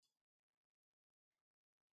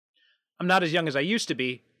I'm not as young as I used to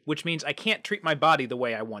be, which means I can't treat my body the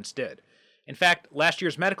way I once did. In fact, last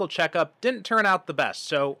year's medical checkup didn't turn out the best,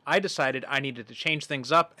 so I decided I needed to change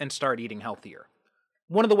things up and start eating healthier.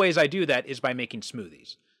 One of the ways I do that is by making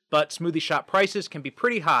smoothies. But smoothie shop prices can be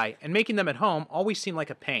pretty high, and making them at home always seem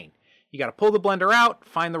like a pain. You gotta pull the blender out,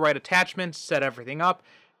 find the right attachments, set everything up,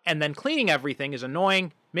 and then cleaning everything is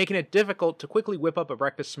annoying, making it difficult to quickly whip up a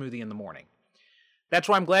breakfast smoothie in the morning. That's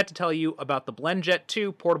why I'm glad to tell you about the BlendJet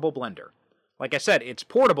 2 portable blender. Like I said, it's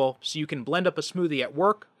portable, so you can blend up a smoothie at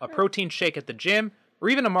work, a protein shake at the gym, or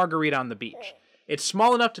even a margarita on the beach. It's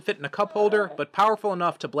small enough to fit in a cup holder, but powerful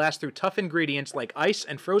enough to blast through tough ingredients like ice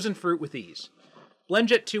and frozen fruit with ease.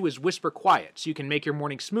 BlendJet 2 is whisper quiet, so you can make your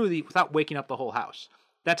morning smoothie without waking up the whole house.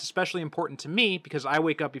 That's especially important to me because I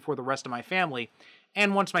wake up before the rest of my family,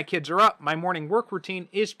 and once my kids are up, my morning work routine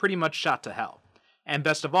is pretty much shot to hell. And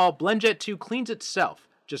best of all, BlendJet 2 cleans itself.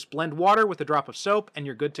 Just blend water with a drop of soap and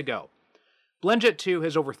you're good to go. BlendJet 2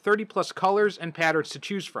 has over 30 plus colors and patterns to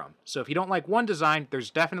choose from, so if you don't like one design,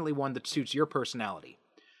 there's definitely one that suits your personality.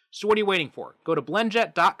 So what are you waiting for? Go to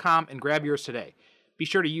blendjet.com and grab yours today. Be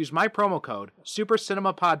sure to use my promo code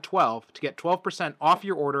SuperCinemaPod12 to get 12% off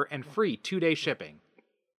your order and free 2-day shipping.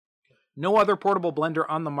 No other portable blender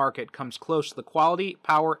on the market comes close to the quality,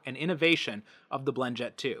 power, and innovation of the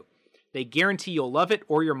BlendJet 2. They guarantee you'll love it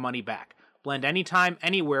or your money back. Blend anytime,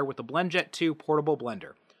 anywhere with the BlendJet 2 portable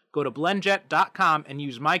blender. Go to blendjet.com and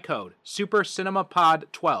use my code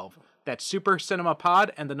SuperCinemaPod12. That's SuperCinemaPod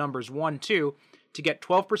and the numbers 12 to get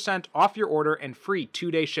 12% off your order and free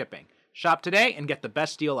 2-day shipping. Shop today and get the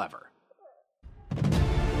best deal ever.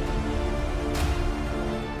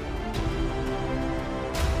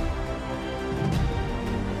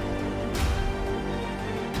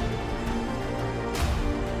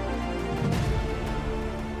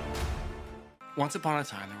 Once upon a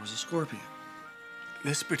time, there was a scorpion.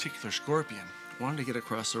 This particular scorpion wanted to get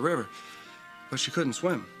across the river, but she couldn't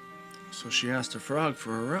swim. So she asked a frog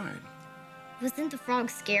for a ride. Wasn't the frog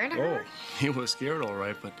scared of her? He was scared all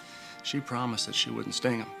right, but she promised that she wouldn't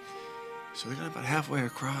sting him. So they got about halfway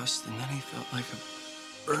across, and then he felt like a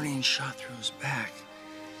burning shot through his back.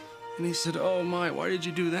 And he said, "Oh my, why did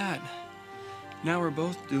you do that? Now we're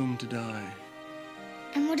both doomed to die."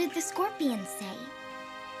 And what did the scorpion say?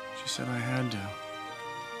 She said I had to.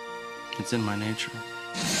 It's in my nature.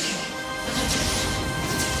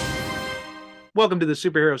 Welcome to the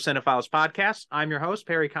Superhero Cinephiles podcast. I'm your host,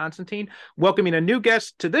 Perry Constantine, welcoming a new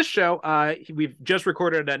guest to this show. We've just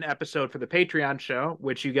recorded an episode for the Patreon show,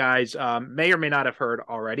 which you guys may or may not have heard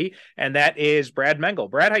already, and that is Brad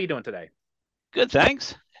Mengel. Brad, how you doing today? Good,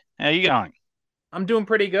 thanks. How you going? I'm doing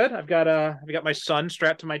pretty good. I've got my son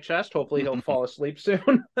strapped to my chest. Hopefully he'll fall asleep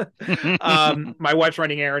soon. My wife's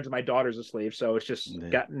running errands and my daughter's asleep, so it's just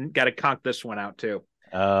got to conk this one out too.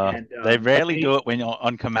 They rarely do it when you're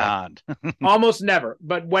on command. Almost never.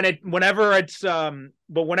 But whenever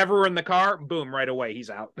we're in the car, boom, right away he's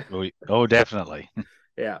out. Oh, definitely.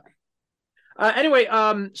 Yeah. Anyway,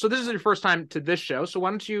 so this is your first time to this show, so why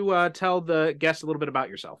don't you tell the guests a little bit about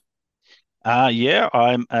yourself? Yeah,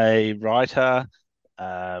 I'm a writer,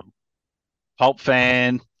 pulp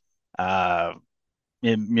fan,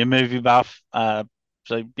 your movie buff.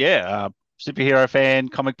 Superhero fan,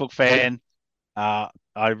 comic book fan.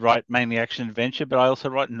 I write mainly action adventure, but I also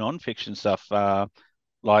write non-fiction stuff. I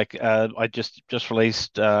just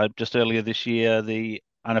released just earlier this year the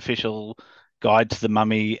unofficial guide to the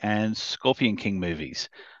Mummy and Scorpion King movies.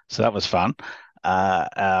 So that was fun.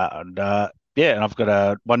 And I've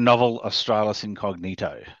got one novel, Australis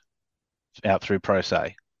Incognito, out through Pro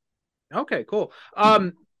Se. Okay, cool.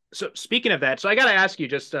 So speaking of that, so I got to ask you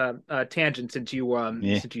just a tangent since you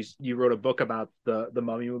wrote a book about the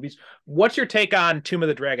Mummy movies. What's your take on Tomb of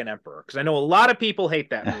the Dragon Emperor? Because I know a lot of people hate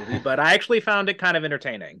that movie, but I actually found it kind of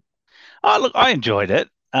entertaining. Oh, look, I enjoyed it.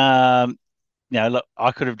 I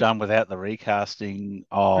could have done without the recasting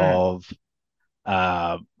of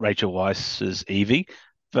Rachel Weisz's Evie,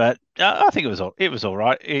 but I think it was all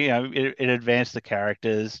right. It advanced the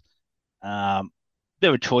characters.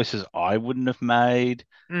 There were choices I wouldn't have made.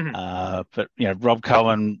 But Rob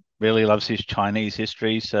Cohen really loves his Chinese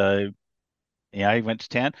history, so he went to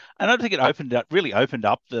town. And I don't think it really opened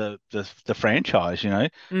up the franchise.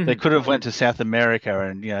 They could have went to South America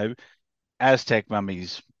and Aztec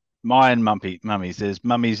mummies, Mayan mummies. There's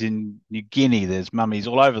mummies in New Guinea. There's mummies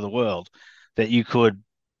all over the world that you could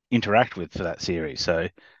interact with for that series. So,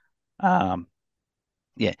 and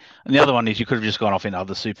the other one is you could have just gone off in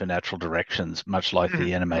other supernatural directions, much like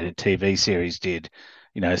the animated TV series did.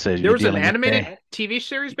 So there was an animated TV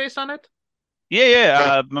series based on it.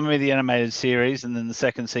 Yeah. Mummy the animated series, and then the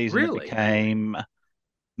second season it became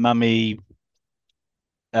Mummy,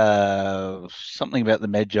 something about the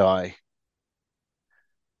Magi.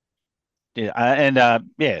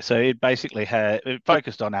 Yeah, so it basically it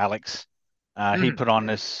focused on Alex. He put on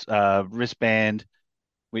this wristband,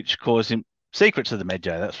 which caused him Secrets of the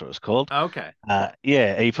Magi. That's what it was called. Okay.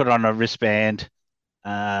 Yeah, he put on a wristband.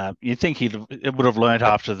 You'd think it would have learned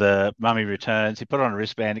after the Mummy Returns. He put on a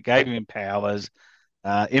wristband. It gave him powers.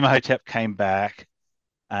 Imhotep came back,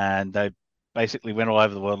 and they basically went all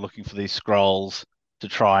over the world looking for these scrolls to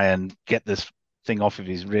try and get this thing off of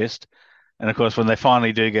his wrist. And of course, when they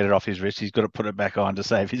finally do get it off his wrist, he's got to put it back on to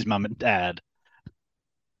save his mum and dad.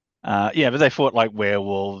 Yeah, but they fought like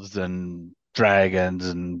werewolves and dragons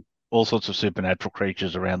and all sorts of supernatural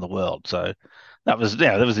creatures around the world. So that was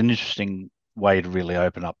an interesting way to really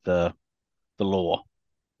open up the lore.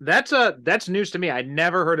 That's news to me. I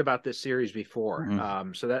never heard about this series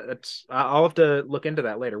before. So that's I'll have to look into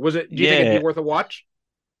that later. Do you think it'd be worth a watch?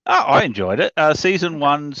 Oh, I enjoyed it. Season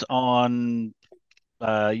 1's on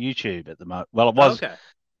YouTube at the moment. Well, it was. Okay.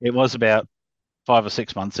 It was about 5 or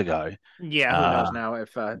 6 months ago. Yeah, who knows now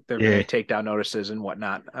if they're going to take down notices and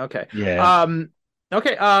whatnot. Okay. Yeah.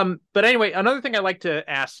 Okay. But anyway, another thing I like to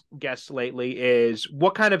ask guests lately is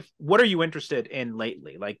what are you interested in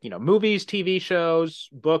lately? Like, movies, TV shows,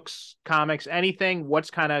 books, comics, anything. What's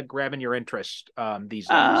kind of grabbing your interest these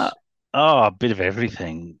days? A bit of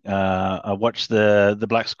everything. I watched the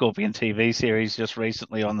Black Scorpion TV series just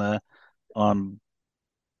recently on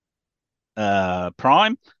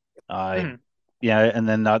Prime. And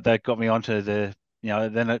then that got me onto then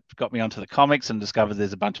it got me onto the comics and discovered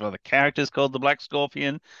there's a bunch of other characters called the Black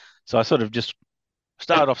Scorpion. So I sort of just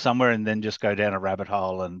start off somewhere and then just go down a rabbit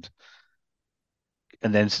hole and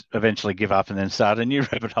then eventually give up and then start a new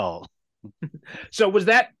rabbit hole. So was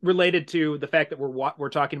that related to the fact that we're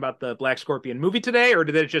talking about the Black Scorpion movie today, or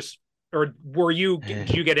did you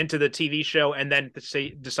get into the TV show and then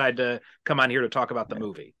decide to come on here to talk about the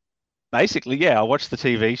movie? Basically, yeah, I watched the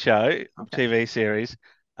TV show, TV series,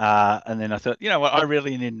 and then I thought, you know what, I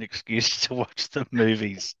really need an excuse to watch the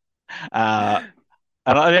movies. And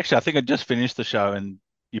I think I just finished the show, and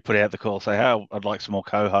you put out the call, say, "Hey, I'd like some more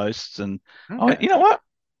co-hosts," and you know what,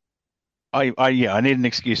 I need an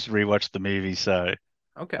excuse to rewatch the movie. So,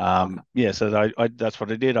 so I that's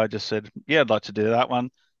what I did. I just said, yeah, I'd like to do that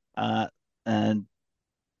one, and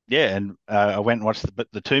I went and watched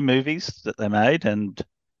the 2 movies that they made, and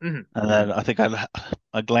then I think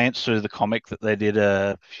I glanced through the comic that they did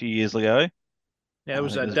a few years ago. Yeah, it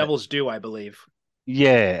was Devil's Due, I believe.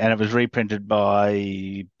 Yeah, and it was reprinted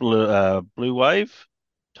by Blue Wave,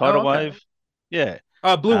 Tidal Wave. Yeah.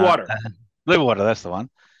 Blue Water. Blue Water, that's the one.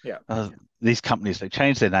 Yeah. These companies, they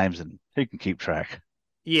change their names, and who can keep track?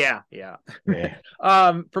 Yeah.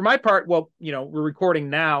 For my part, we're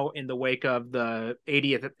recording now in the wake of the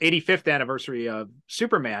 85th anniversary of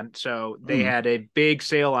Superman. So they had a big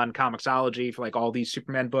sale on Comixology for like all these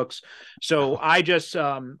Superman books. So I just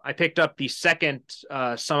I picked up the second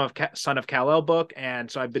Son of Kal-El book, and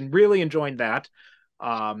so I've been really enjoying that.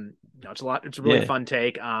 It's a really fun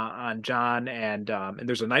take on John, and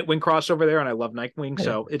there's a Nightwing crossover there, and I love Nightwing,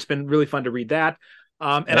 so it's been really fun to read that.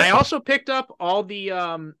 And I also picked up all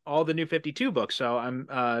the New 52 books.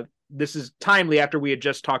 So this is timely after we had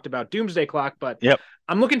just talked about Doomsday Clock, but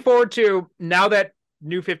I'm looking forward to, now that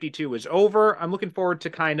New 52 is over, I'm looking forward to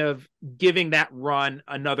kind of giving that run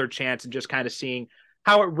another chance and just kind of seeing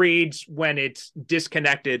how it reads when it's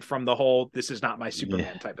disconnected from the whole "this is not my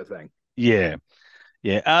Superman" type of thing. Yeah.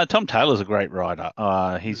 Tom Taylor's a great writer.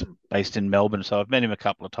 He's based in Melbourne, so I've met him a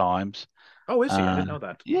couple of times. Oh, is he? I didn't know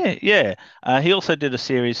that. Yeah. He also did a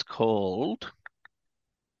series called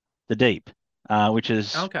The Deep, which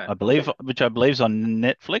is, I believe is on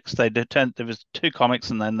Netflix. There was 2 comics,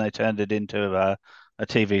 and then they turned it into a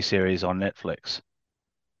TV series on Netflix.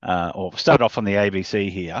 Or started off on the ABC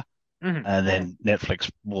here, and then Netflix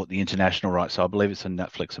bought the international rights. So I believe it's on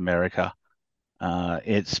Netflix America.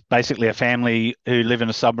 It's basically a family who live in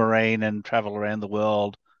a submarine and travel around the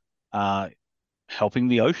world, helping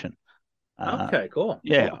the ocean. Okay, cool.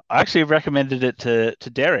 Yeah, cool. I actually recommended it to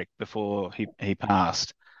Derek before he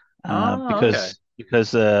passed,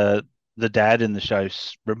 because the dad in the show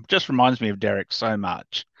just reminds me of Derek so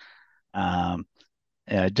much.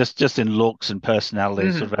 Just in looks and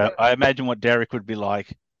personality. Sort of, I imagine what Derek would be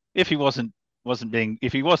like if he wasn't going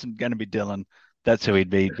to be Dylan. That's who he'd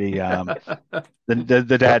be.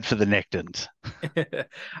 The dad for the Nectans.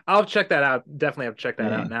 I'll check that out. Definitely have to check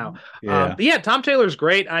that out now. Yeah. Tom Taylor's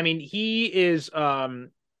great. I mean, he is.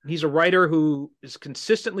 He's a writer who has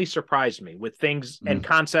consistently surprised me with things and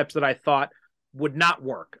concepts that I thought would not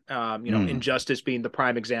work. Mm. Injustice being the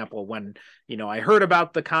prime example. When I heard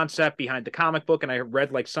about the concept behind the comic book and I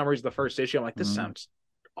read like summaries of the first issue, I'm like, this sounds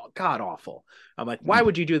god awful. I'm like, why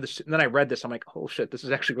would you do this? And then I read this, I'm like, oh shit, this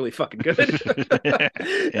is actually really fucking good.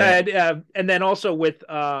 And then also with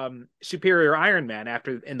Superior Iron Man,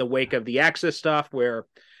 after in the wake of the Axis stuff, where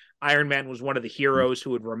Iron Man was one of the heroes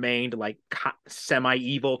who had remained like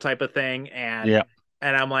semi-evil type of thing, and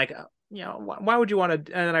I'm like, why would you want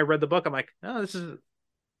to? And then I read the book, I'm like, oh,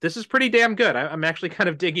 this is pretty damn good. I'm actually kind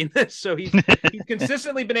of digging this. So he's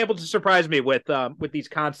consistently been able to surprise me with these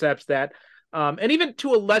concepts that. And even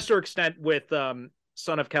to a lesser extent with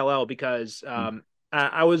Son of Kal-El, because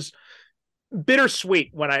I was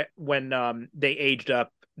bittersweet when they aged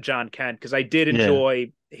up John Kent, because I did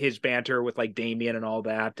enjoy his banter with like Damian and all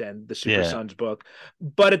that, and the Super Sons book.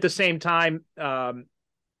 But at the same time, I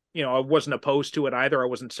wasn't opposed to it either. I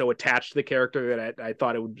wasn't so attached to the character that I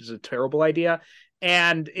thought it was a terrible idea.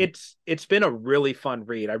 And it's been a really fun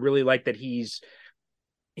read. I really like that he's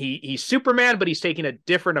Superman, but he's taking a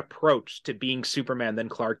different approach to being Superman than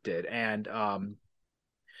Clark did. And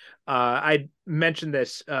I mentioned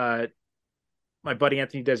this. My buddy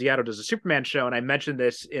Anthony Desiato does a Superman show, and I mentioned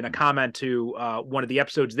this in a comment to one of the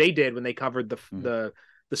episodes they did when they covered the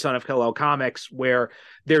Son of Kal-El comics, where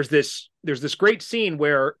there's this great scene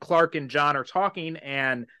where Clark and John are talking,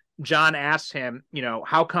 and John asks him,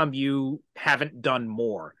 how come you haven't done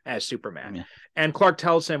more as Superman? Yeah. And Clark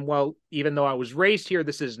tells him, well, even though I was raised here,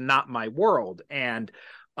 this is not my world. And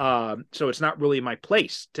so it's not really my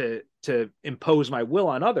place to impose my will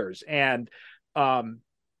on others. And on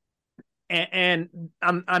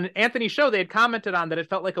Anthony's show, they had commented on that it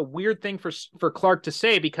felt like a weird thing for Clark to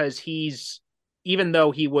say, because even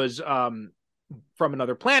though he was from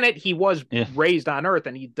another planet, he was raised on Earth,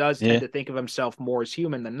 and he does tend to think of himself more as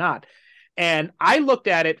human than not. And I looked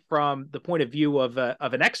at it from the point of view of an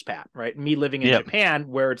expat, right? Me living in Japan,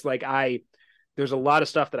 where it's like there's a lot of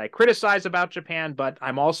stuff that I criticize about Japan, but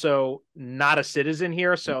I'm also not a citizen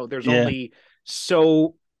here, so there's only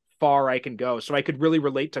so far I can go. So I could really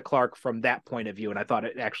relate to Clark from that point of view, and I thought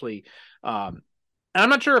it actually. I'm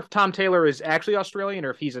not sure if Tom Taylor is actually Australian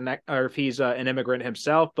or if he's an immigrant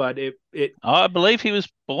himself, but I believe he was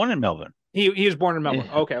born in Melbourne. He was born in Melbourne.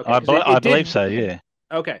 Yeah. Okay. I believe so. Yeah.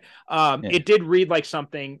 Okay. It did read like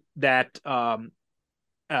something that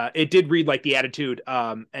it did read like the attitude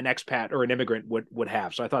an expat or an immigrant would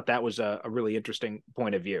have. So I thought that was a really interesting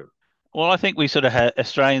point of view. Well, I think we sort of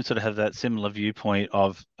Australians sort of have that similar viewpoint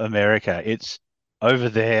of America. It's over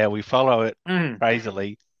there. We follow it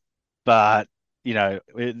crazily, but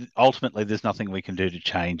ultimately there's nothing we can do to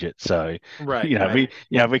change it. So,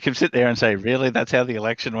 we can sit there and say, really, that's how the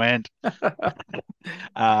election went.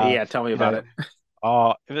 Tell me about it.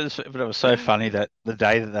 Oh, it was so funny that the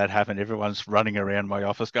day that happened, everyone's running around my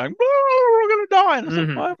office going, "We're going to die." And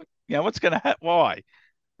I said, what's going to happen? Why?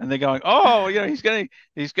 And they're going, "Oh, he's going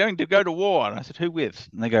to go to war." And I said, "Who with?"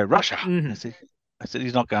 And they go, "Russia." I said,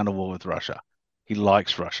 "He's not going to war with Russia. He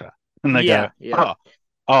likes Russia." And they go,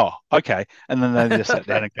 "Oh, okay." And then they just sat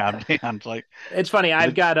down and calmed down. Like, it's funny.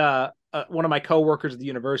 I've got one of my coworkers at the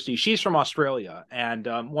university. She's from Australia, and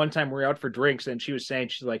one time we were out for drinks, and she was saying,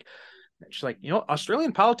 she's like,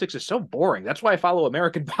 Australian politics is so boring. That's why I follow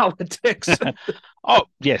American politics. Oh,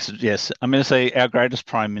 yes. I'm going to say our greatest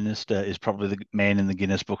prime minister is probably the man in the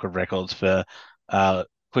Guinness Book of Records for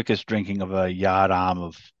quickest drinking of a yard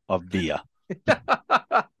arm of beer.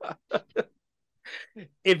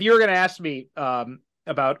 If you're going to ask me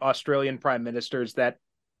about Australian prime ministers, that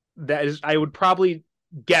is, I would probably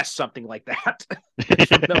guess something like that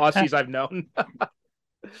from the Aussies I've known.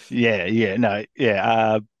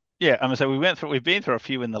 I'm gonna say we've been through a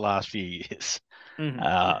few in the last few years.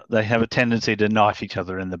 They have a tendency to knife each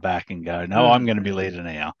other in the back and go, "No, I'm going to be leader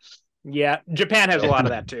now." Yeah, Japan has a lot of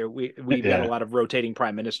that too. We've got a lot of rotating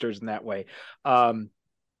prime ministers in that way.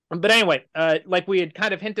 But anyway, like we had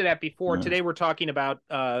kind of hinted at before, today we're talking about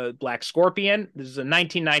Black Scorpion. This is a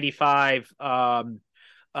 1995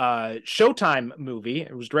 Showtime movie.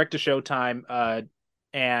 It was direct to Showtime,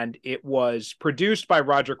 and it was produced by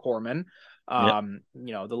Roger Corman,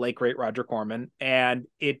 the late great Roger Corman, and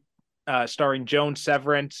it starring Joan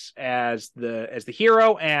Severance as the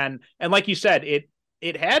hero, and like you said,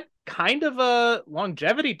 it had kind of a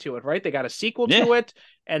longevity to it, right? They got a sequel to it,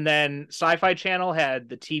 and then Sci-Fi Channel had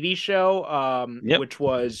the TV show, which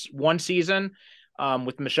was one season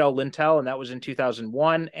with Michelle Lintel, and that was in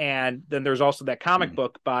 2001. And then there's also that comic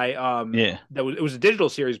book by it was a digital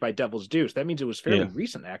series by Devil's Deuce. That means it was fairly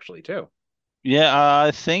recent, actually, too. Yeah,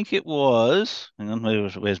 I think it was. Hang on,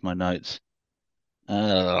 where's my notes?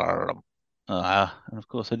 And of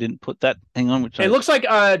course, I didn't put that thing on, which It I looks like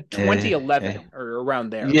yeah, 2011 or around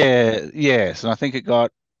there. yes, and I think it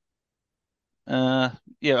got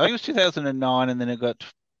yeah, I think it was 2009, and then it got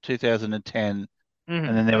 2010, and Hmm.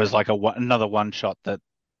 then there was like another one shot that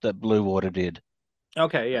Blue Water did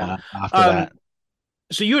Okay, yeah. after Um, that.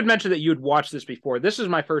 so you had mentioned that you had watched this before. This is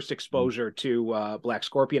my first Mm, exposure to Black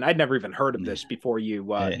Scorpion. I'd never even heard of Yeah, this before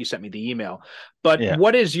yeah, you sent me the email. But yeah.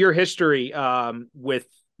 what is your history with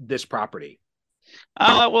this property?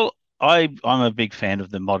 Well, I'm a big fan of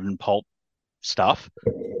the modern pulp stuff,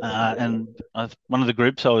 and one of the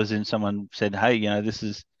groups I was in, someone said, "Hey, this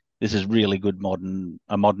is really good modern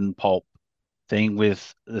pulp thing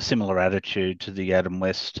with a similar attitude to the Adam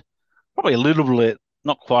West, probably a little bit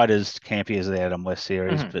not quite as campy as the Adam West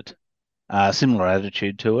series, Hmm. but similar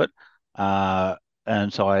attitude to it." Uh,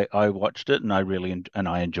 and so I watched it and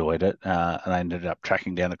I enjoyed it, and I ended up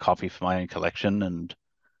tracking down a copy for my own collection and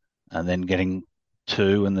then getting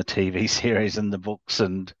two and the TV series and the books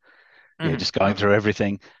and yeah, Hmm. just going through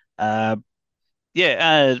everything. Uh,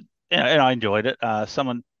 yeah, and I enjoyed it.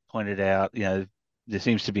 Someone pointed out, there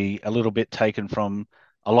seems to be a little bit taken from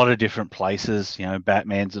a lot of different places.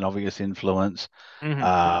 Batman's an obvious influence. Hmm.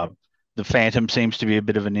 Uh, the Phantom seems to be a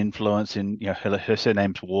bit of an influence in, her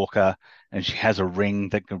surname's Walker, and she has a ring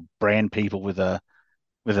that can brand people with a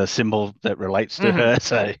symbol that relates to Hmm. her.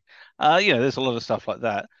 So, there's a lot of stuff like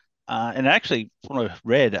that. And actually, from what I've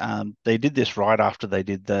read, they did this right after they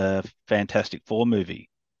did the Fantastic Four movie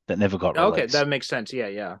that never got Okay, released. that makes sense. Yeah,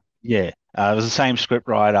 yeah. Yeah, it was the same script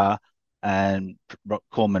writer, and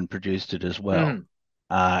Corman produced it as well. Hmm.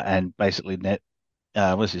 And basically,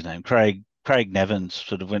 what's his name? Craig Nevins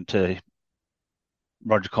sort of went to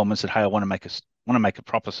Roger Corman and said, "Hey, I want to make a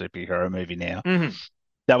proper superhero movie now Hmm.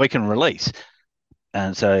 that we can release."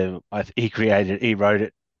 And so he wrote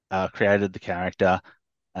it, created the character,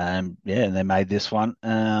 yeah, and they made this one.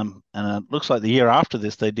 And it looks like the year after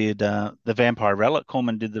this, they did the Vampirella.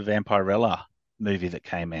 Corman did the Vampirella movie that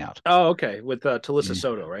came out. Oh, okay, with Talissa Yeah,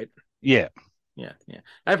 Soto, right? yeah. Yeah, yeah.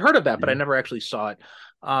 I've heard of that, but I Yeah. never actually saw it.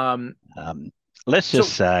 Um, Let's just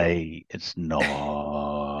so say it's not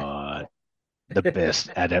the best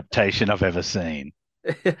adaptation I've ever seen.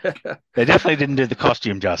 They definitely didn't do the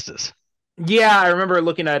costume justice. yeah, I remember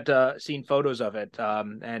looking at seeing photos of it,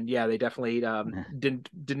 and yeah, they definitely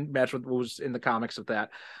didn't match with what was in the comics of that.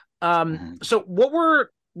 So what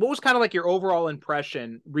was kind of like your overall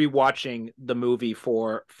impression rewatching the movie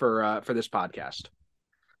for this podcast?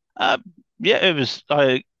 Uh, yeah, it was.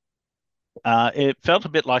 It felt a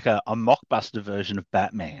bit like a mockbuster version of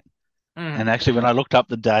Batman. And Hmm. actually, when I looked up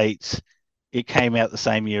the dates, it came out the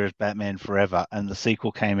same year as Batman Forever, and the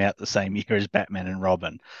sequel came out the same year as Batman and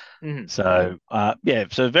Robin. Hmm. So,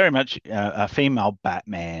 so very much a female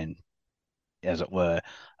Batman, as it were,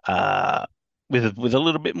 uh, with a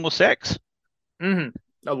little bit more sex. Hmm.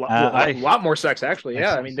 A I lot more sex, actually.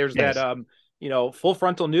 Yeah, I mean, Yes, there's that yes, full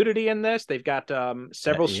frontal nudity in this. They've got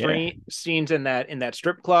several yeah, scenes in that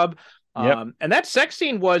strip club. yep, And that sex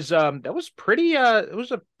scene was that was pretty it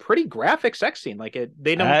was a pretty graphic sex scene. Like it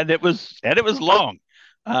they don't and it was long.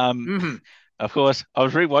 Um, hmm. of course, I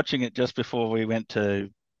was rewatching it just before we went to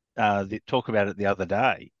talk about it the other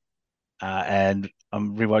day, and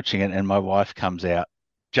I'm rewatching it, and my wife comes out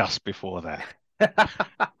just before that.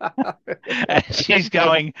 And she's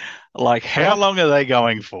going like, how long are they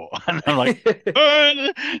going for? And I'm like,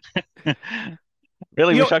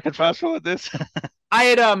 really you wish know, I could fast forward this. I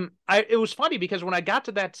had I it was funny because when I got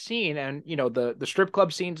to that scene and the strip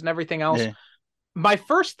club scenes and everything else, Yeah, my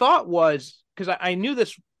first thought was because I knew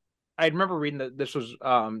this. I remember reading that this was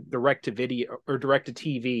direct to video or direct to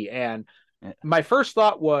TV, and yeah, my first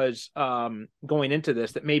thought was going into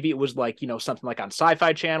this that maybe it was like something like on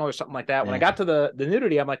Sci-Fi Channel or something like that. When I yeah. got to the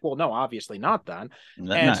nudity, I'm like, well, no, obviously not then.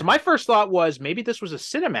 No, And no. so my first thought was maybe this was a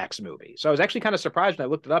Cinemax movie. So I was actually kind of surprised when I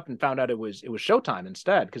looked it up and found out it was Showtime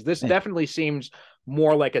instead, because this Yeah. definitely seems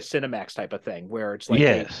more like a Cinemax type of thing where it's like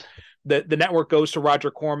Yes. the network goes to Roger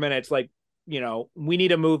Corman. It's like we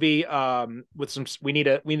need a movie with some we need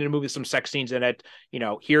a movie with some sex scenes in it.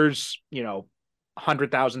 Here's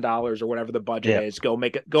 $100,000 or whatever the budget Yeah. is. Go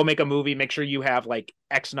make a movie. Make sure you have like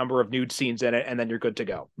X number of nude scenes in it, and then you're good to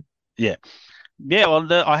go. Yeah. Yeah.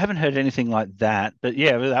 Well, I haven't heard anything like that, but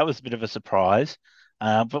yeah, that was a bit of a surprise.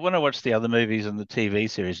 But when I watched the other movies and the TV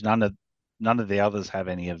series, none of the others have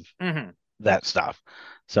any of Mm-hmm. that stuff.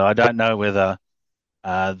 So I don't know whether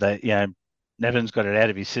Nevin's got it out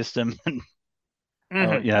of his system, or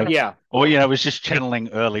Mm-hmm. Yeah. was just channeling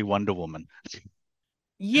early Wonder Woman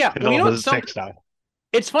Yeah. with Well, you all know what? the sex stuff.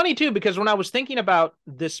 It's funny too because when I was thinking about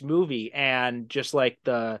this movie and just like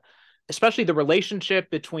especially the relationship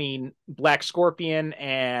between Black Scorpion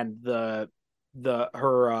and the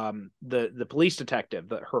police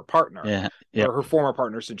detective, her partner, Yeah. Yeah. or her former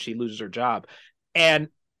partner, since she loses her job. And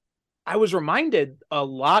I was reminded a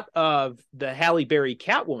lot of the Halle Berry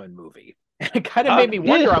Catwoman movie. It kind of made me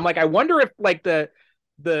wonder. Yeah. I'm like, I wonder if like the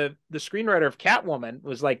screenwriter of Catwoman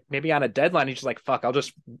was like maybe on a deadline. He's just like, fuck, I'll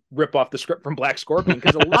just rip off the script from Black Scorpion,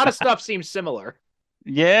 because a lot of stuff seems similar.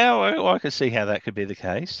 Yeah, well, I could see how that could be the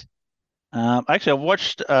case. Actually, I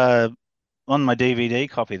watched on my DVD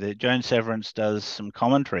copy that Joan Severance does some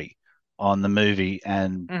commentary on the movie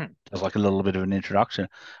and Mhm. does like a little bit of an introduction.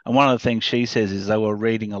 And one of the things she says is they were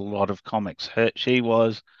reading a lot of comics. She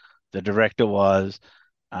was, the director was,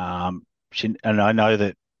 and I know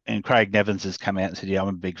that, and Craig Nevins has come out and said, "Yeah, I'm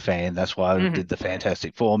a big fan. That's why I Mhm. did the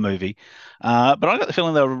Fantastic Four movie." But I got the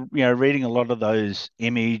feeling they were, reading a lot of those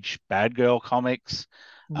Image Bad Girl comics.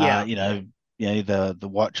 Uh, Yeah. you know, the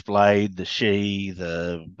Watchblade, the She,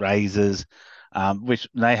 the Razors, which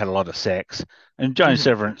they had a lot of sex. And Joan Mhm.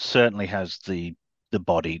 Severance certainly has the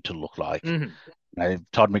body to look like, Mhm.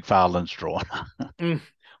 Todd McFarlane's drawn. Mm.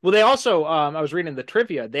 Well, they also, I was reading the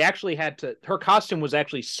trivia. They actually had to. Her costume was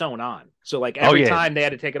actually sewn on, so like Oh every yeah, time they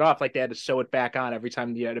had to take it off, like they had to sew it back on every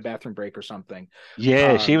time you had a bathroom break or something.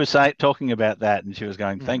 yeah. She Um, was talking about that, and she was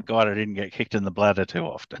going, "Thank God I didn't get kicked in the bladder too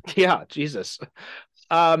often." yeah, Jesus.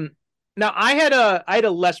 Um, Now I had a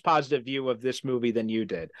less positive view of this movie than you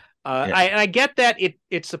did. Yeah. I get that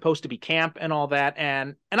it's supposed to be camp and all that,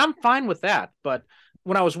 and I'm fine with that. But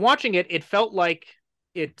when I was watching it, it it felt like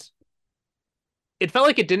it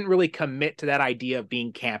didn't really commit to that idea of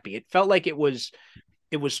being campy. It felt like it was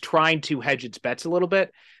trying to hedge its bets a little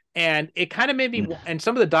bit, and it kind of made me. Mm. And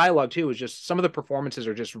some of the dialogue too is just, some of the performances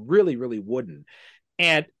are just really really wooden.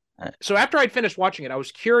 And Uh, so after I'd finished watching it, I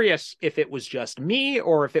was curious if it was just me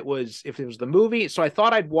or if it was the movie. So I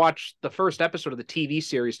thought I'd watch the first episode of the TV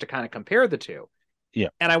series to kind of compare the two. Yeah.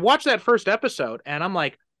 And I watched that first episode and I'm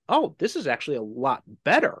like, oh, this is actually a lot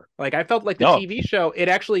better. Like I felt like the Oh, TV show, it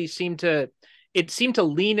seemed to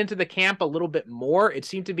lean into the camp a little bit more. It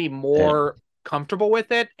seemed to be yeah. more comfortable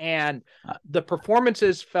with it, and Uh, the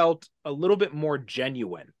performances felt a little bit more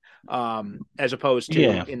genuine, as opposed to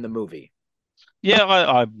yeah. in the movie. Yeah,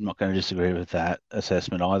 I'm not going to disagree with that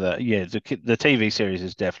assessment either. Yeah, the TV series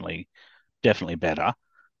is definitely better.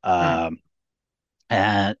 Mm. Um,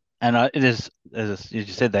 and it is, as you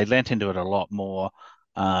said, they lent into it a lot more.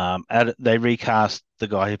 They recast the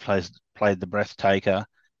guy who played the Breath Taker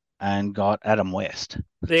and got Adam West.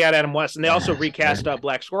 They got Adam West, and they also recast Uh,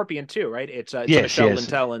 Black Scorpion too, right? It's yes, Michelle yes,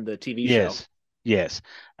 Lintel in the TV show. yes, yes.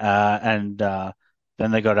 And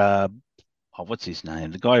then they got what's his name?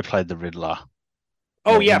 The guy who played the Riddler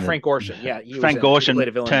Oh in yeah, the Frank Gorshin. Yeah, Frank he played Gorshin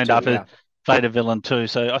a villain turned too. up as Yeah. played a villain too.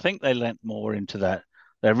 So I think they lent more into that.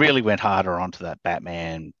 They really went harder onto that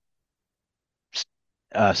Batman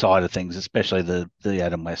side of things, especially the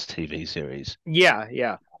Adam West TV series. Yeah,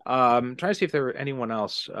 yeah. Trying to see if there were anyone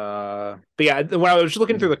else. But yeah, when I was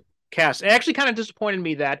looking through the cast, it actually kind of disappointed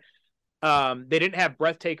me that they didn't have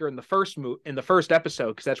Breathtaker in the first episode,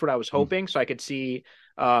 because that's what I was Mm. hoping, so I could see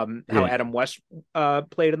how Yeah, Adam West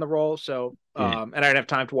played in the role. So yeah, and I didn't have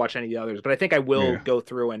time to watch any of the others, but I think I will yeah, go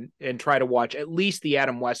through and try to watch at least the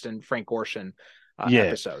Adam West and Frank Gorshin yeah.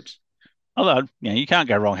 episodes. Although, you can't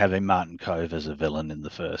go wrong having Martin Cove as a villain in the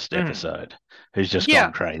first Mhm. episode, who's just Yeah.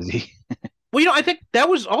 gone crazy. Well, I think that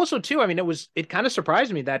was also too. I mean, it kind of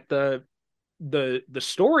surprised me that the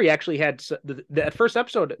story actually had that first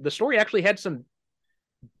episode. The story actually had some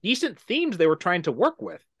decent themes they were trying to work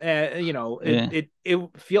with. Yeah.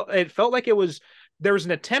 It felt like there was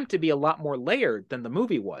an attempt to be a lot more layered than the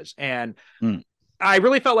movie was, and Mm. I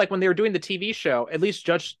really felt like when they were doing the TV show, at least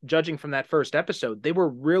judging from that first episode, they were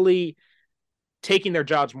really taking their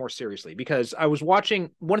jobs more seriously. Because I was watching,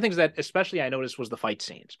 one of the things that especially I noticed was the fight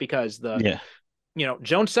scenes, because Yeah.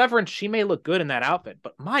 Joan Severance, she may look good in that outfit,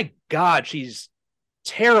 but my God, she's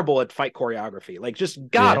terrible at fight choreography. Like just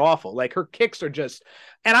god Yeah. awful. Like her kicks are just,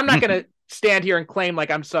 and I'm not gonna stand here and claim like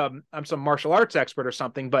I'm some martial arts expert or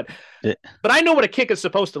something, but Yeah. I know what a kick is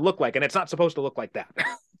supposed to look like, and it's not supposed to look like that.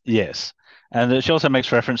 Yes. And she also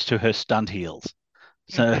makes reference to her stunt heels.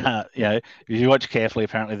 So, if you watch carefully,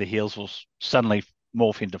 apparently the heels will suddenly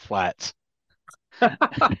morph into flats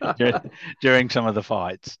during some of the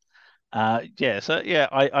fights. Yeah. So, yeah,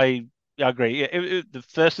 I agree. Yeah,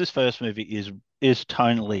 this first movie is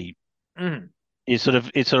tonally, Mhm. it sort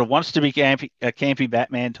of wants to be a campy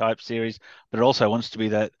Batman type series, but it also wants to be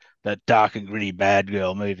that dark and gritty bad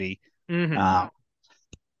girl movie. Mhm. Uh,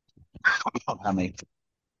 I mean,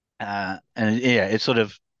 and yeah, it sort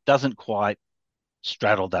of doesn't quite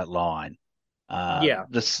straddle that line. Yeah.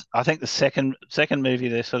 This, I think the second movie,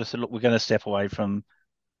 they sort of said, look, we're going to step away from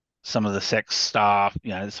some of the sex stuff,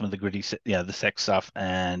 some of the gritty, the sex stuff,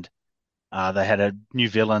 and they had a new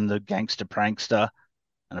villain, the gangster prankster,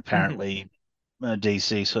 and Mhm. apparently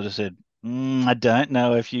DC sort of said, I don't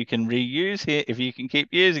know if you can reuse him, if you can keep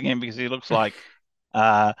using him because he looks like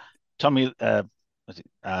uh, Tommy,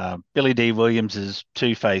 Billy D. Williams's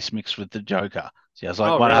Two-Face mixed with the Joker. So it's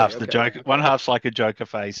like Oh, one really? half's the Okay. Joker, one half's like a Joker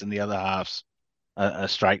face, and the other half's a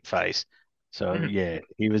straight face. So Mhm. yeah,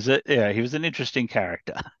 he was an interesting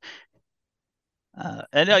character.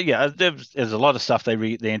 And yeah, there's a lot of stuff they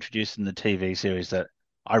introduced in the TV series that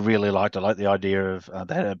I really liked. I like the idea of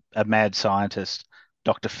they had a mad scientist,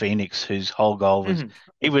 Dr. Phoenix, whose whole goal was Mhm.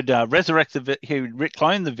 he would resurrect he would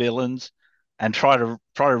clone the villains and try to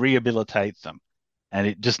rehabilitate them, and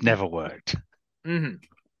it just never worked. Mhm.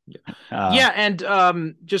 Yeah. Uh, Yeah,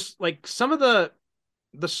 and just like some of the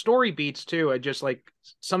story beats too, I just like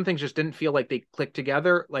some things just didn't feel like they clicked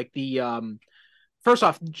together. Like the first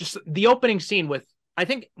off, just the opening scene with I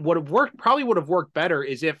think would have worked probably would have worked better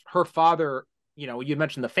is if her father, you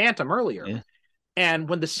mentioned the Phantom earlier. yeah, And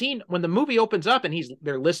when the movie opens up and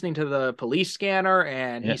they're listening to the police scanner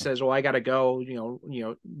and he yeah. says, "Well, I gotta go,"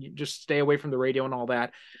 you just stay away from the radio and all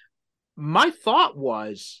that. My thought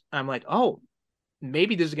was, I'm like, oh,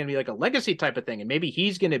 maybe this is going to be like a legacy type of thing. And maybe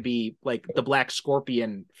he's going to be like the Black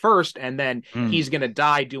Scorpion first, and then he's Mm. going to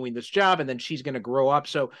die doing this job, and then she's going to grow up.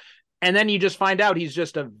 So, and then you just find out he's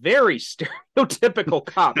just a very stereotypical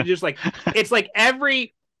cop. Just like, it's like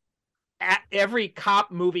every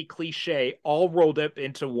cop movie cliche all rolled up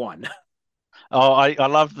into one. Oh, I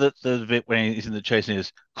love the bit when he's in the chase and he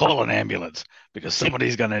says, "Call an ambulance because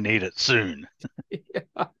somebody's going to need it soon."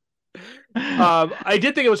 I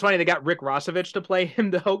did think it was funny they got Rick Rossovich to play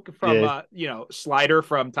him though from Yeah, Slider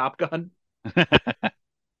from Top Gun.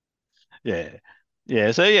 yeah,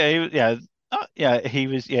 yeah. So yeah, yeah, he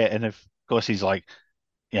was, yeah, and of course he's like,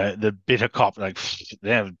 the bitter cop, like,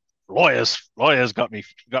 yeah, lawyers got me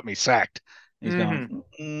sacked. He's going,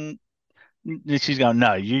 Mm-hmm. she's going,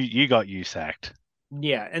 no, you got you sacked.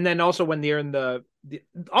 Yeah, and then also when they're in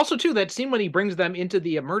also too that scene when he brings them into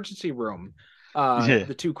the emergency room, Yeah,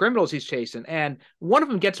 the two criminals he's chasing, and one of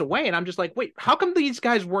them gets away, and I'm just like, wait, how come these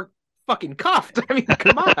guys weren't fucking cuffed? I mean,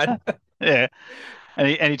 come on. yeah, and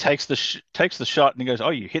he takes the shot and he goes, oh,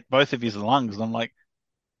 you hit both of his lungs. And I'm like,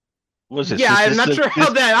 was this Yeah, is I'm this not the sure how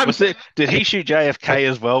this that. was it? Did he shoot JFK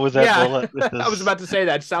as well with that Yeah, bullet? This I was is about to say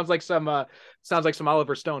that. Sounds like some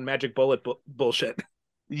Oliver Stone magic bullet bullshit.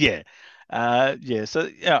 Yeah. Yeah. So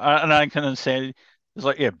yeah, and I can understand. It's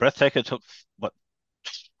like, yeah, Breathtaker took what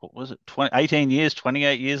what was it, 18 years,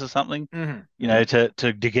 28 years or something, Mm-hmm.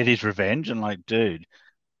 to get his revenge. And like, dude,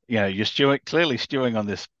 you're clearly stewing on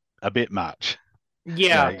this a bit much.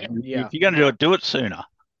 Yeah, If yeah. you're going to do it sooner.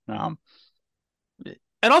 Um,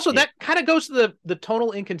 And also yeah. that kind of goes to the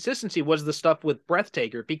tonal inconsistency was the stuff with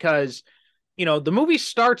Breathtaker because the movie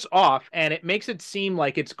starts off and it makes it seem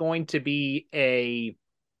like it's going to be a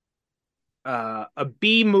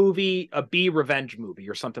B movie, a B revenge movie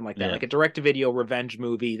or something like that, Yeah. like a direct to video revenge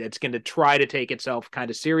movie that's going to try to take itself kind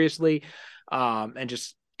of seriously, and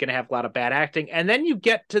just going to have a lot of bad acting. And then you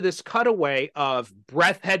get to this cutaway of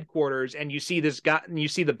Breath headquarters, and you see this guy, and you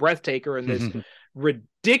see the Breathtaker in this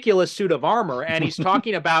ridiculous suit of armor, and he's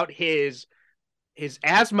talking about his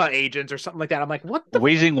asthma agents or something like that. I'm like, what the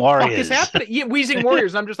Wheezing fuck is Warriors. happening? Yeah, Wheezing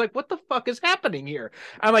Warriors. And I'm just like, what the fuck is happening here?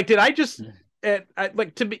 I'm like, did I just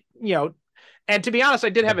like to be, and to be honest, I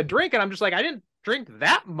did have a drink, and I'm just like, I didn't drink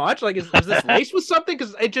that much. Like, is this laced with something?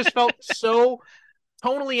 Because it just felt so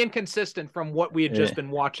tonally inconsistent from what we had just Yeah. been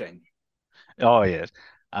watching. Oh yes.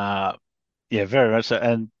 Yeah, very much so.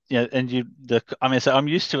 And and I mean, so I'm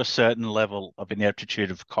used to a certain level of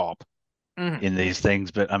ineptitude of cop Mhm. in these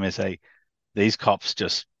things, but I mean, say these cops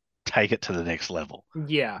just take it to the next level.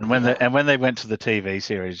 Yeah, And yeah. when they went to the TV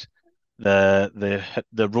series,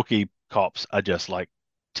 the rookie cops are just like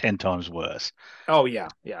 10 times worse. Oh yeah,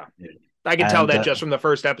 yeah. Yeah. I can tell And that just from the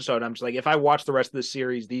first episode. I'm just like, if I watch the rest of the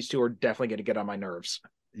series, these two are definitely going to get on my nerves.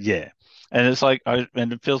 yeah, and it's like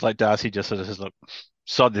and it feels like Darcy just sort of says, "Look,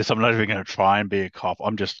 sod this. I'm not even going to try and be a cop.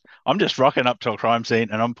 I'm just rocking up to a crime scene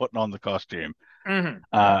and I'm putting on the costume."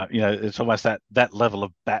 Mm-hmm. It's almost that level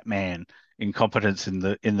of Batman incompetence in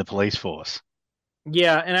the police force.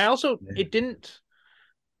 Yeah, and I also Yeah. it didn't,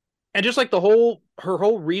 and just like her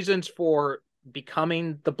whole reasons for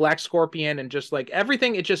becoming the Black Scorpion and just like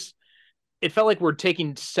everything, it felt like we're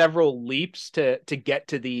taking several leaps to get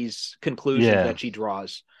to these conclusions Yeah. that she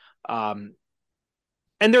draws. Um,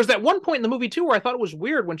 And there's that one point in the movie too where I thought it was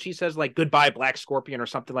weird when she says like "Goodbye, Black Scorpion" or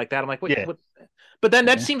something like that. I'm like, wait, Yeah. what? But then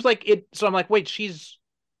that Yeah. seems like it. So I'm like, wait, she's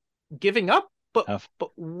giving up, but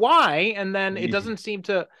why? And then it doesn't seem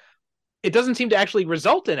to actually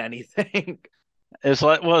result in anything. It's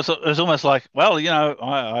like, well, it was almost like, well,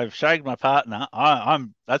 I've shagged my partner.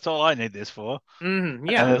 I'm that's all I need this for. Yeah. And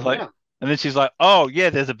it's like, and then she's like, oh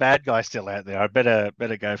yeah, there's a bad guy still out there. I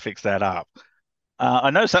better go fix that up.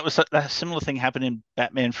 I noticed that similar thing happened in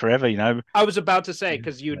Batman Forever. I was about to say,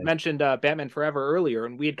 because you'd mentioned Batman Forever earlier,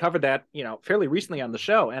 and we had covered that, fairly recently on the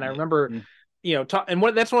show. And I remember,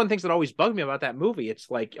 that's one of the things that always bugged me about that movie.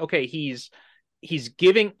 It's like, okay, he's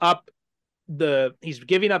giving up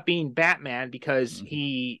being Batman because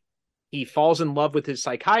he falls in love with his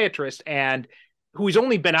psychiatrist, and who he's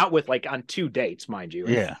only been out with like on 2 dates, mind you.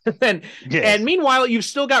 Yeah. And meanwhile, you've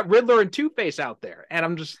still got Riddler and Two-Face out there.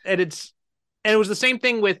 And it was the same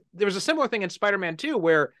thing there was a similar thing in Spider-Man 2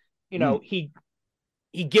 where, he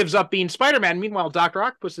gives up being Spider-Man. Meanwhile, Dr.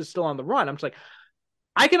 Octopus is still on the run. I'm just like,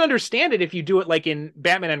 I can understand it if you do it like in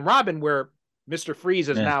Batman and Robin, where Mr. Freeze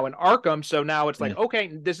is now in Arkham. So now it's like,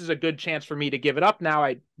 okay, this is a good chance for me to give it up. Now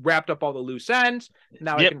I wrapped up all the loose ends.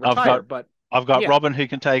 Now I can retire. I've got Robin who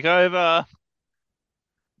can take over.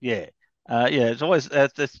 Yeah. It's always,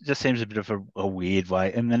 that just seems a bit of a weird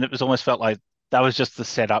way. And then it was almost felt like that was just the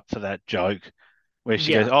setup for that joke where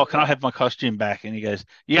she goes, oh, can I have my costume back? And he goes,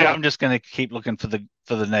 yeah, I'm just going to keep looking for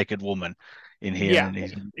the naked woman in here. Yeah.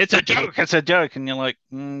 And it's a joke. And you're like,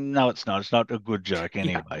 no, it's not. It's not a good joke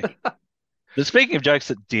anyway. But speaking of jokes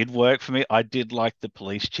that did work for me, I did like the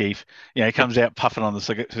police chief. He comes out puffing on the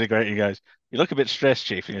cigarette. He goes, you look a bit stressed,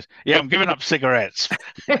 chief. He goes, yeah, I'm giving up cigarettes.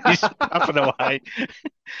 He's puffing away.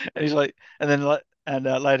 And he's like, and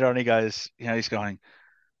then later on he goes, he's going,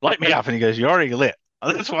 light me up. And he goes, you're already lit.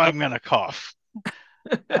 Oh, that's why I'm going to cough.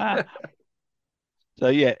 So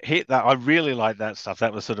yeah, hit that. I really like that stuff.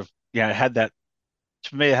 That was sort of, had that,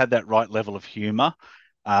 to me, it had that right level of humor.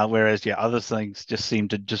 Whereas, other things just seem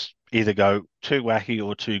to just either go too wacky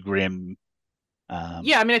or too grim. I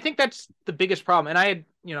mean, I think that's the biggest problem. And I had,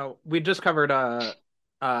 we just covered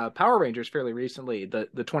Power Rangers fairly recently, the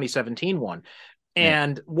 2017 one.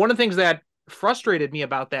 And one of the things that frustrated me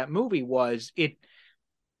about that movie was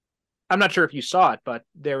I'm not sure if you saw it, but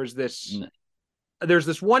there's this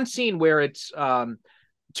one scene where it's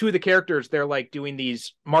two of the characters, they're like doing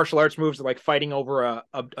these martial arts moves, they're like fighting over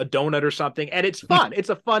a donut or something, and it's fun. It's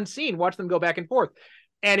a fun scene. Watch them go back and forth.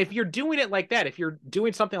 And if you're doing it like that, if you're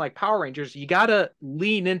doing something like Power Rangers, you got to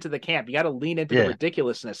lean into the camp. You got to lean into the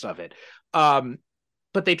ridiculousness of it.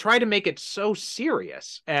 But they try to make it so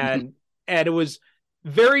serious, and it was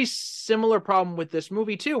very similar problem with this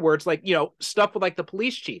movie too, where it's like, stuff with like the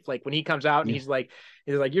police chief, like when he comes out and he's like,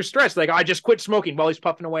 you're stressed. Like, I just quit smoking while he's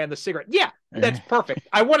puffing away on the cigarette. Yeah, that's perfect.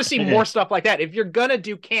 I want to see more stuff like that. If you're going to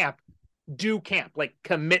do camp, like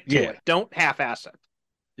commit to it. Don't half-ass it.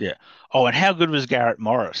 Yeah. Oh, and how good was Garrett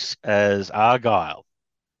Morris as Argyle?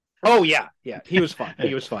 Oh yeah. Yeah. He was fun.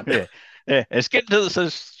 Yeah. It's getting to the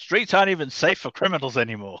streets aren't even safe for criminals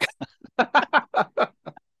anymore.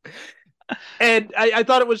 And I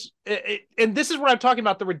thought it was, and this is what I'm talking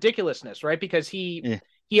about, the ridiculousness, right? Because he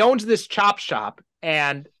owns this chop shop,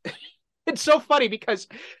 and it's so funny because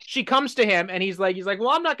she comes to him and he's like, well,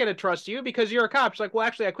 I'm not going to trust you because you're a cop. She's like, well,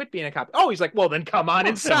 actually, I quit being a cop. Oh, he's like, well, then come on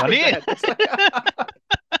inside.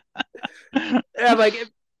 I'm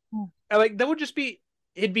like, that would just be,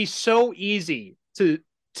 it'd be so easy to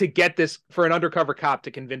get this for an undercover cop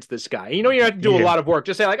to convince this guy. You have to do a lot of work.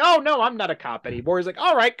 Just say like, oh no, I'm not a cop anymore. He's like,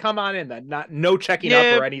 all right, come on in then. No checking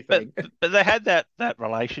up or anything. But they had that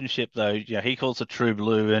relationship though. He calls her True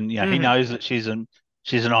Blue, and he knows that she's an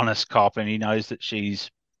honest cop, and he knows that she's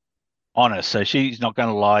honest, so she's not going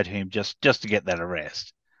to lie to him just to get that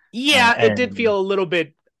arrest. Yeah, it did feel a little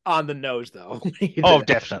bit on the nose though. Oh,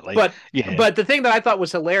 definitely. But the thing that I thought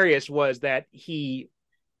was hilarious was that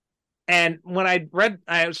and when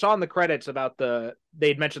I saw in the credits about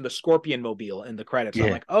they'd mentioned the Scorpion Mobile in the credits. I'm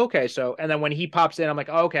like, okay, so, and then when he pops in, I'm like,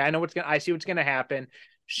 oh, okay, I see what's going to happen.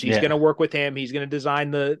 She's going to work with him. He's going to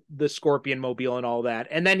design the Scorpion Mobile and all that.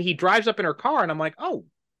 And then he drives up in her car and I'm like, oh,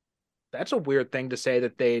 that's a weird thing to say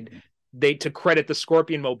that they to credit the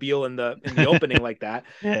Scorpion Mobile in the opening like that.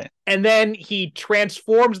 Yeah. And then he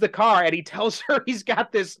transforms the car and he tells her he's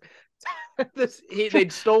got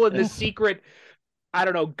they'd stolen this secret, I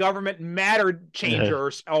don't know, government matter changer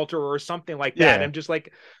or alterer or something like that. And I'm just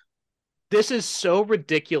like, this is so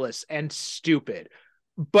ridiculous and stupid,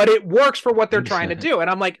 but it works for what they're trying to do. And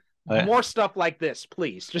I'm like, more stuff like this,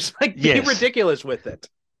 please. Just like be ridiculous with it.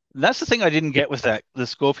 That's the thing I didn't get with the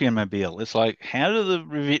Scorpion Mobile. It's like, how do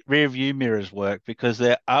the rear view mirrors work? Because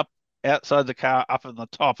they're up outside the car, up on the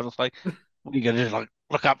top, and it's like, what, you got to just like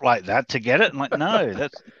look up like that to get it? I'm like, no,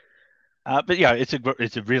 that's. But yeah, it's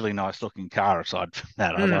a really nice looking car. Aside from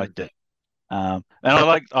that, I Mm. liked it. And I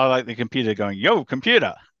like the computer going, yo,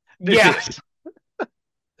 computer, do Yeah, this.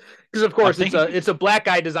 because of I course think it's a black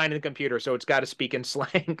guy designing the computer, so it's got to speak in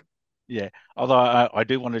slang. yeah. Although I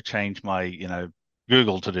do want to change my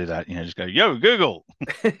Google to do that. Just go, yo, Google.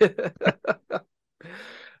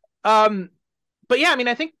 um, but yeah, I mean,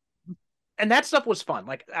 I think, and that stuff was fun.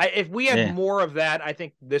 Like, if we had Yeah, more of that, I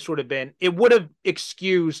think this would have been. It would have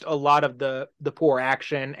excused a lot of the poor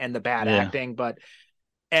action and the bad yeah. acting. But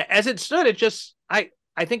as it stood, it just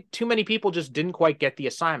I think too many people just didn't quite get the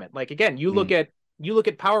assignment. Like again, Mm, you look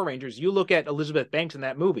at Power Rangers, you look at Elizabeth Banks in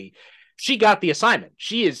that movie. She got the assignment.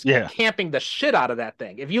 She is yeah, camping the shit out of that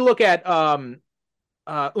thing. If you look at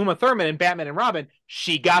Uma Thurman in Batman and Robin,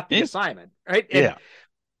 she got the yeah, assignment, right? And yeah.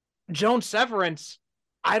 Joan Severance,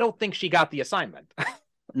 I don't think she got the assignment.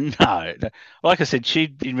 No, no. Like I said,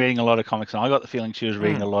 she'd been reading a lot of comics, and I got the feeling she was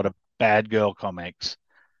reading a Mm, lot of bad girl comics,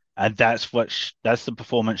 and that's the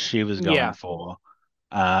performance she was going yeah, for.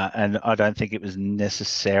 And I don't think it was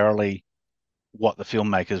necessarily what the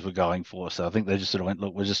filmmakers were going for. So I think they just sort of went,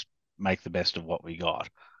 look, we'll just make the best of what we got.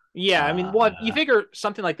 yeah. I mean, what you Uh, figure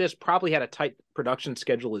something like this probably had a tight production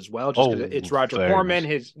schedule as well, just because oh, it's Roger very Corman. much.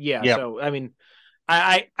 His yeah. Yep. So I mean,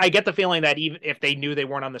 I get the feeling that even if they knew they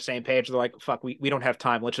weren't on the same page, they're like, fuck, we don't have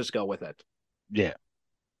time. Let's just go with it. Yeah.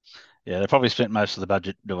 Yeah. They probably spent most of the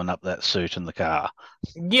budget doing up that suit and the car.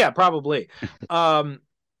 Yeah, probably. Um,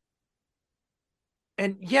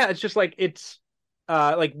 and yeah, it's just like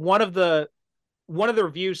like one of the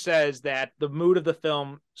reviews says that the mood of the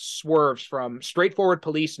film swerves from straightforward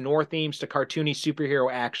police noir themes to cartoony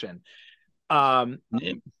superhero action. Um,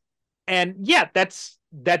 Yeah. and yeah, that's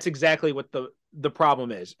exactly what the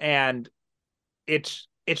problem is. And it's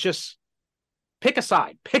just pick a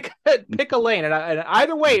side, pick a lane, and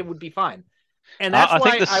either way it would be fine. And that's I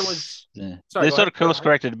think why I this, was yeah. sorry. They Go sort ahead. of course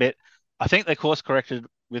corrected a bit. I think they course corrected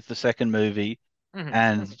with the second movie Mhm.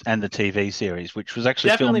 and the TV series, which was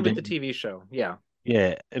actually Definitely filmed with the in, TV show. Yeah.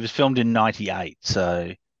 yeah, it was filmed in '98.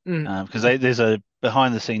 So Mhm. because there's a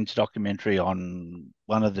behind the scenes documentary on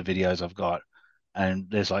one of the videos I've got, and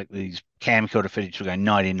there's like these camcorder footage for going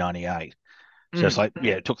 1998. So it's Mhm. like,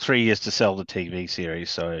 yeah, it took 3 years to sell the TV series.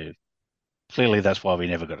 So clearly that's why we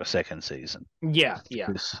never got a second season. Yeah. Yeah.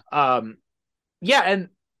 Because Um, yeah, and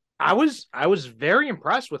I was very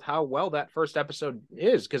impressed with how well that first episode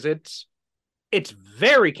is because it's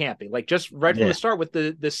very campy. Like just right from the yeah, start with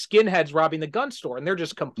the skinheads robbing the gun store, and they're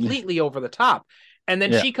just yeah, completely over the top. And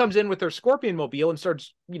then yeah, she comes in with her scorpion mobile and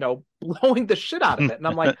starts, blowing the shit out of it. And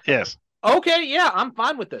I'm like, yes. okay, yeah, I'm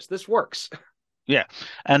fine with this. This works. Yeah,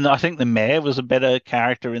 and I think the mayor was a better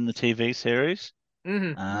character in the TV series.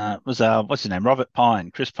 Hmm. Was what's his name? Robert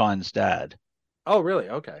Pine, Chris Pine's dad. Oh, really?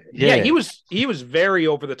 Okay. Yeah, Yeah, he was very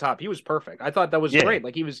over the top. He was perfect. I thought that was yeah, great.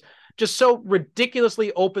 Like he was just so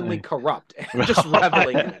ridiculously openly corrupt and just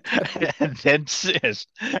reveling in right. it. And then yes,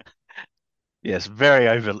 yes, very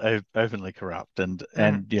openly corrupt, Mhm.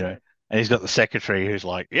 and he's got the secretary who's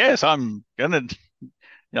like, yes,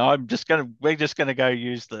 we're just gonna go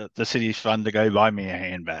use the city's fund to go buy me a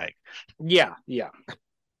handbag. Yeah, yeah.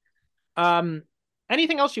 Um,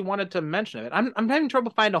 anything else you wanted to mention of it? I'm having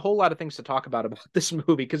trouble finding a whole lot of things to talk about this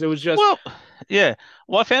movie because it was just Well, yeah.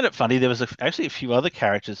 Well, I found it funny. There was actually a few other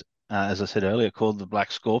characters, as I said earlier, called the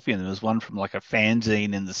Black Scorpion. There was one from like a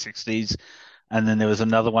fanzine in the '60s, and then there was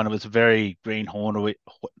another one. It was a very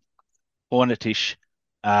Hornetish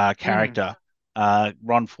mm, character,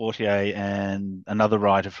 Ron Fortier and another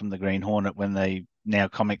writer from the Green Hornet. When they now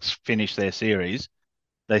comics finished their series,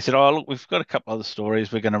 they said, "Oh, look, we've got a couple other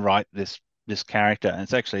stories. We're going to write this character." And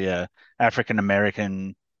it's actually a African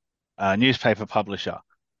American newspaper publisher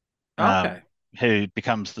um, okay. who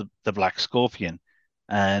becomes the Black Scorpion.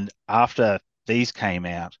 And after these came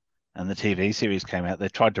out and the TV series came out, they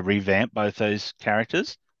tried to revamp both those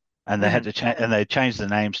characters, and they had Mm. to change and they changed the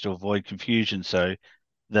names to avoid confusion. So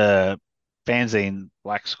the fanzine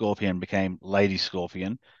Black Scorpion became Lady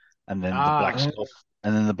Scorpion, and then Ah,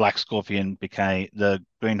 the Black Scorpion became the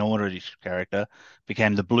Green Hornet character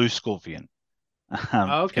became the Blue Scorpion.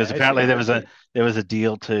 okay, Because I see. apparently there was a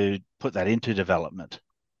deal to put that into development.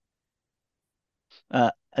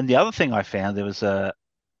 And the other thing I found, there was a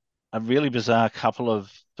really bizarre couple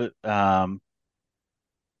of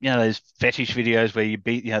those fetish videos where you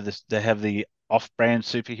beat they have the off-brand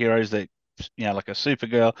superheroes that like a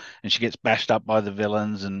Supergirl, and she gets bashed up by the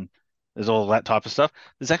villains, and there's all that type of stuff.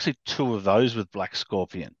 There's actually two of those with Black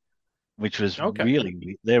Scorpion. which was Okay.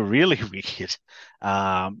 they're really weird.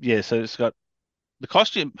 Yeah, so it's got the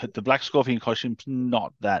costume, the Black Scorpion costume's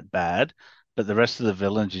not that bad, but the rest of the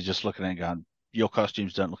villains you're just looking at and going, your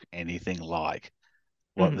costumes don't look anything like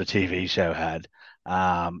what Mhm. the TV show had.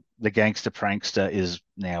 The gangster prankster is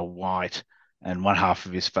now white, and one half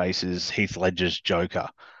of his face is Heath Ledger's Joker,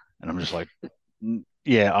 and I'm just like,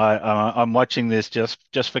 yeah, I'm watching this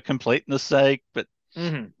just for completeness sake, but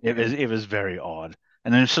Mhm. it was very odd.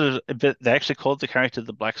 And then but they actually called the character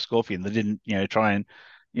the Black Scorpion. They didn't, try and,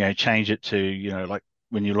 change it to, like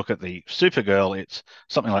when you look at the Supergirl, it's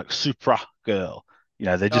something like Supra Girl.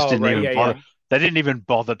 They just Oh, didn't right. even Yeah, bother. yeah. They didn't even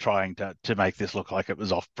bother trying to make this look like it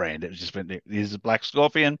was off brand. It was just went, here's a Black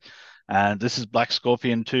Scorpion, and this is Black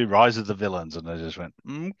Scorpion 2, Rise of the Villains. And I just went,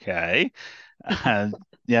 okay. And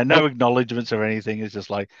yeah, no acknowledgements or anything. It's just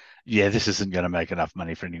like, yeah, this isn't going to make enough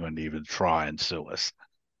money for anyone to even try and sue us.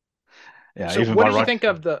 Yeah, So even what by did you right. think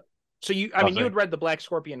of the so you I Oh, mean you sorry. had read the Black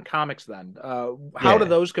Scorpion comics then. How do Yeah,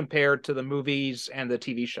 those compare to the movies and the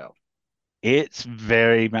TV show? it's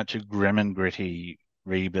very much a grim and gritty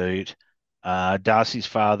reboot. Darcy's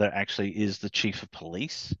father actually is the chief of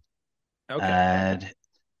police, Okay. and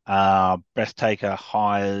Breathtaker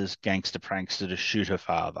hires gangster prankster to shoot her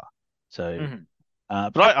father. So, Hmm.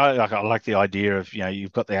 but I like the idea of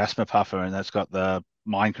you've got the asthma puffer and that's got the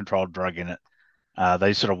mind controlled drug in it.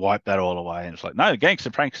 They sort of wipe that all away, and it's like, no, gangster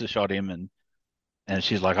prankster shot him, and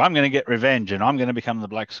she's like, I'm going to get revenge, and I'm going to become the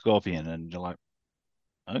Black Scorpion, and you're like,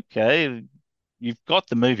 okay, you've got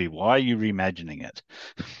the movie. Why are you reimagining it?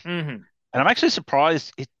 Hmm. And I'm actually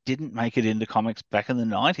surprised it didn't make it into comics back in the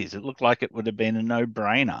 90s. It looked like it would have been a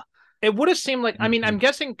no-brainer. It would have seemed like, I mean, I'm Mhm.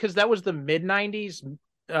 guessing because that was the mid '90s,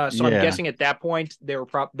 so I'm Yeah. guessing at that point they were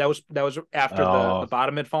that was after the Oh,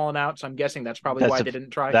 bottom had fallen out. So I'm guessing that's probably that's why a they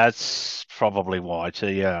didn't try. that's probably why too.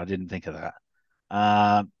 Yeah, I didn't think of that.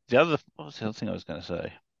 What was the other thing I was going to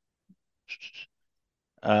say?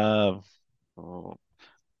 Uh, oh,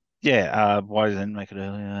 yeah. Why didn't make it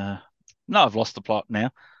earlier? No, I've lost the plot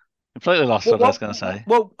now. Completely lost Well, what I was well, going to say.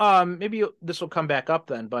 well. Maybe this will come back up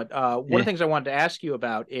then. But one of Yeah. the things I wanted to ask you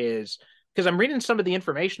about is because I'm reading some of the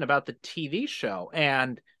information about the TV show,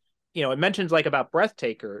 and it mentions like about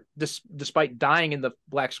Breathtaker. Despite dying in the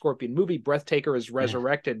Black Scorpion movie, Breathtaker is Yeah.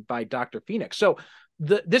 resurrected by Doctor Phoenix. So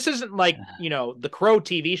this isn't like the Crow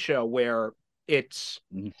TV show where it's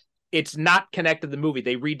Mm. it's not connected to the movie.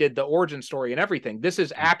 They redid the origin story and everything. This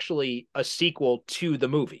is actually a sequel to the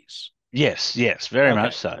movies. Yes, yes, very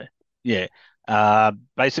much Okay. so. Yeah.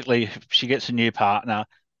 Basically, she gets a new partner,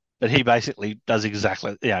 but he basically does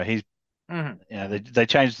exactly, he's, Hmm. they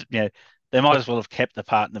changed, they might as well have kept the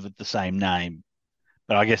partner with the same name,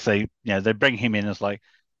 but I guess they bring him in as like,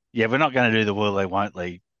 yeah, we're not going to do the will they, won't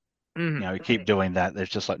they, Hmm. keep doing that. There's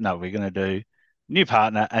just like, no, we're going to do new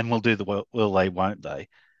partner and we'll do the will they, won't they.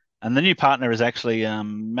 And the new partner is actually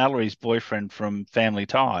Mallory's boyfriend from Family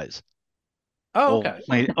Ties, Oh, all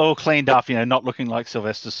okay. all cleaned up, not looking like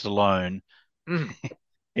Sylvester Stallone Hmm.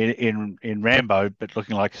 in Rambo, but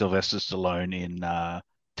looking like Sylvester Stallone in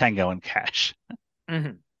Tango and Cash. Hmm.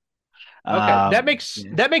 Okay, that Um, makes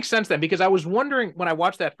yeah, that makes sense then because I was wondering when I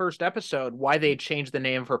watched that first episode why they changed the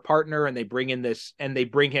name of her partner and they bring him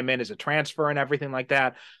in as a transfer and everything like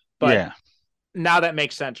that. But yeah, now that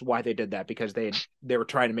makes sense why they did that because they were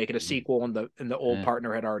trying to make it a sequel and the old yeah,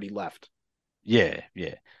 partner had already left. yeah,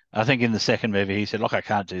 yeah. I think in the second movie he said, "Look, I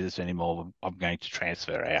can't do this anymore. I'm going to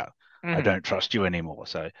transfer out. I Hmm. don't trust you anymore."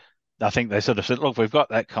 So I think they sort of said, "Look, we've got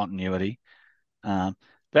that continuity." Um,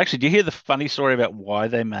 but actually, do you hear the funny story about why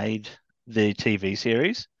they made the TV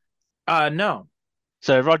series? No.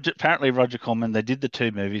 So apparently Roger Corman, they did the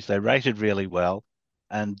two movies, they rated really well,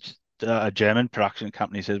 and a German production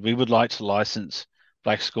company said we would like to license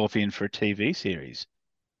Black Scorpion for a TV series.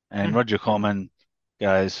 And Hmm. Roger Corman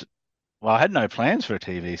goes, "Well, I had no plans for a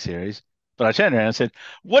TV series, but I turned around and said,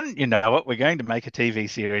 wouldn't you know it? We're going to make a TV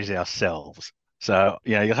series ourselves. So,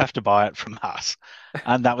 you'll have to buy it from us."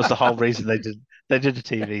 And that was the whole reason they did a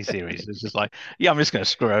TV series. It's just like, yeah, I'm just going to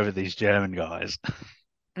screw over these German guys.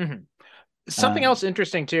 Hmm. Something Um, else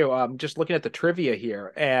interesting too. Just looking at the trivia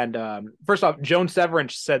here, and first off, Joan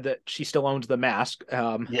Severance said that she still owns the mask.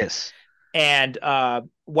 yes. And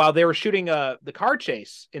while they were shooting the car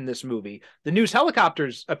chase in this movie, the news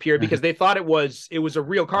helicopters appeared because they thought it was a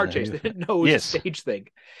real car chase. They didn't know it was a Yes. stage thing.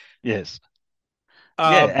 Yes.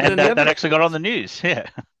 Yeah, and Then the that other, actually got on the news. Yeah.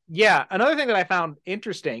 yeah, another thing that I found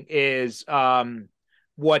interesting is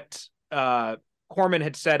what Corman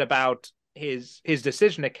had said about his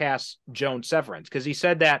decision to cast Joan Severance because he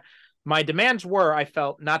said that my demands were I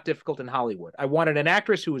felt not difficult in Hollywood. I wanted an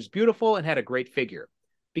actress who was beautiful and had a great figure.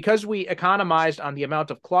 Because we economized on the amount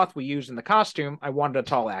of cloth we used in the costume, I wanted a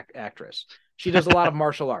tall actress. She does a lot of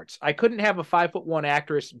martial arts. I couldn't have a 5'1"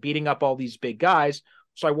 actress beating up all these big guys,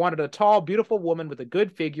 so I wanted a tall, beautiful woman with a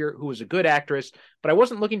good figure who was a good actress, but I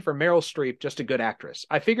wasn't looking for Meryl Streep, just a good actress.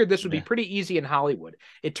 I figured this would be pretty easy in Hollywood.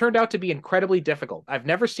 It turned out to be incredibly difficult. I've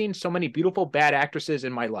never seen so many beautiful bad actresses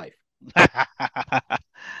in my life.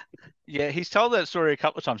 Yeah, he's told that story a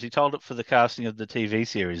couple of times. He told it for the casting of the TV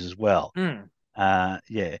series as well.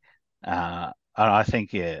 Yeah. And I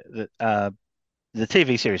think the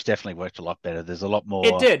TV series definitely worked a lot better. There's a lot more.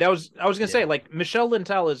 It did. I was gonna say, like, Michelle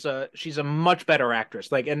Lintel is she's a much better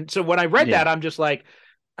actress. Like, and so when I read that, I'm just like,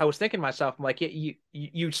 I was thinking to myself, I'm like,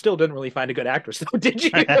 you still didn't really find a good actress, though, did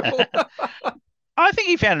you? I think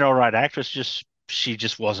he found an all right actress. She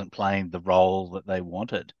just wasn't playing the role that they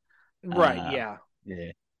wanted. Right.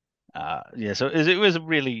 Yeah. So it was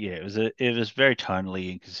really, it was very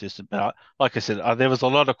tonally inconsistent. But like I said, there was a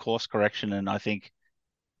lot of course correction, and I think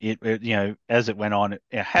it as it went on,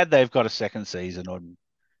 had they've got a second season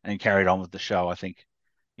and carried on with the show, I think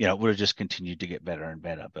it would have just continued to get better and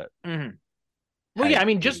better. But well, yeah, I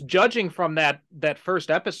mean, just judging from that first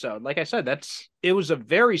episode, like I said, it was a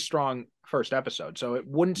very strong first episode, so it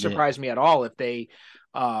wouldn't surprise me at all if they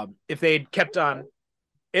had kept on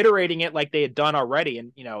iterating it like they had done already,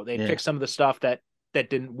 and they'd fix some of the stuff that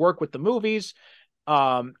didn't work with the movies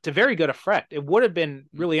to very good effect. It would have been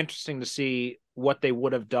really interesting to see what they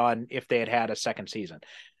would have done if they had had a second season.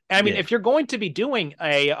 I mean, if you're going to be doing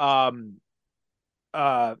a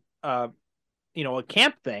camp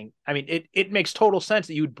thing, I mean, it makes total sense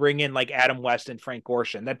that you would bring in like Adam West and Frank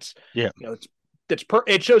Gorshin.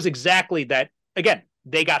 It shows exactly that. Again,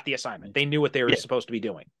 they got the assignment. They knew what they were supposed to be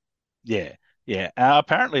doing. Yeah.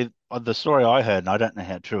 Apparently, the story I heard, and I don't know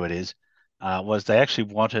how true it is, was they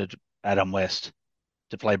actually wanted Adam West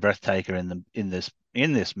to play Breathtaker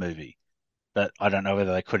in this movie, but I don't know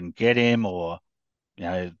whether they couldn't get him or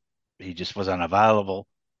he just was unavailable.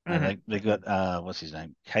 And they got what's his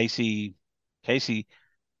name, Casey.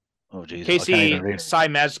 Oh geez, Casey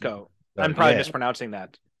Siemaszko. I'm probably mispronouncing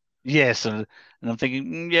that. Yes, and I'm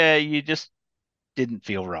thinking, you just didn't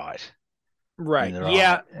feel right. Right.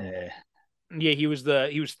 Yeah. Yeah, he was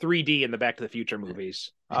 3D in the Back to the Future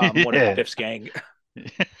movies. One of Biff's gang.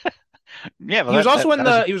 Yeah, he was also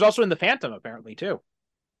in the Phantom apparently too.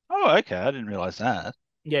 Oh, okay, I didn't realize that.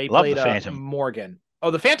 Yeah, he played Morgan.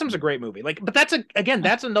 Oh, the Phantom's a great movie. Like, but that's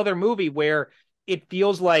another movie where it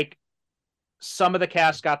feels like some of the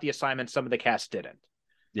cast got the assignment, some of the cast didn't.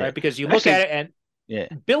 Right? Because you look at it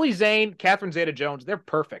and Billy Zane, Catherine Zeta-Jones, they're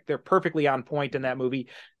perfect. They're perfectly on point in that movie.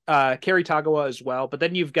 Cary Tagawa as well. But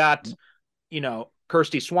then you've got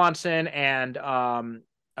Kirsty Swanson and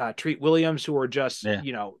Treat Williams, who are just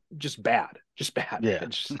just bad. Yeah.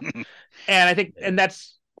 And I think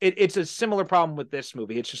it's a similar problem with this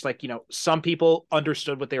movie. It's just like, some people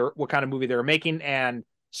understood what kind of movie they were making, and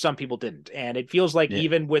some people didn't. And it feels like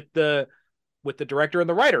even with the director and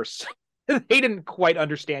the writers, they didn't quite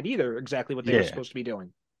understand either exactly what they were supposed to be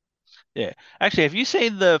doing. Yeah. Actually, have you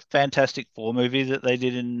seen the Fantastic Four movie that they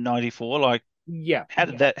did in '94? Like, how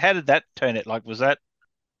did that turn it? Like, was that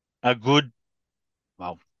a good,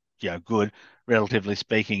 relatively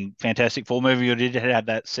speaking, Fantastic Four movie, or did it have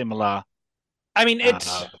that similar? I mean,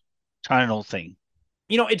 it's tonal thing.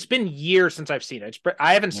 It's been years since I've seen it.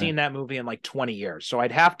 I haven't seen that movie in like 20 years, so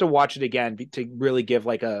I'd have to watch it again to really give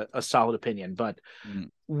like a solid opinion. But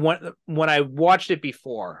when I watched it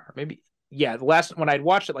before, or maybe when I'd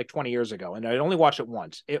watched it like 20 years ago, and I'd only watched it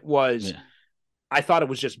once, it was I thought it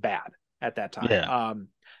was just bad at that time. Yeah.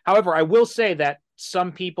 However, I will say that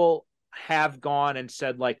some people have gone and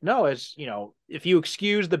said, like, no, if you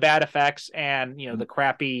excuse the bad effects and the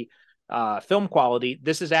crappy film quality,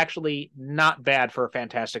 this is actually not bad for a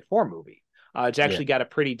Fantastic Four movie. It's actually got a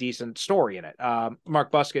pretty decent story in it.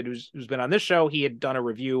 Mark Buskett, who's been on this show, he had done a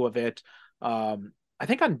review of it, I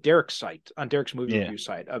think on Derek's movie review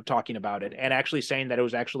site, of talking about it and actually saying that it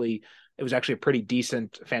was actually a pretty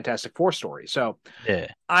decent Fantastic Four story. So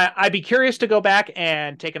I'd be curious to go back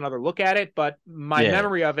and take another look at it, but my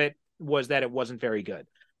memory of it was that it wasn't very good.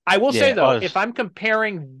 I will say, though, if I'm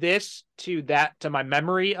comparing this to my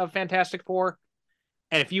memory of Fantastic Four,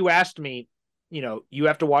 and if you asked me, you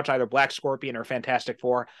have to watch either Black Scorpion or Fantastic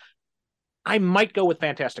Four, I might go with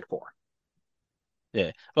Fantastic Four.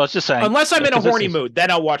 Yeah. Well, I was just saying, unless I'm in a horny mood, then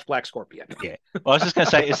I'll watch Black Scorpion. Yeah. Well, I was just going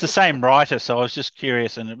to say, it's the same writer, so I was just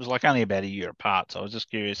curious, and it was like only about a year apart. So I was just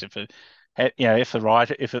curious if the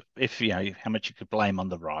writer, how much you could blame on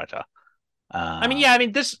the writer.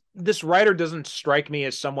 This writer doesn't strike me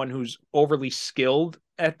as someone who's overly skilled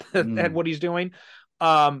at what he's doing.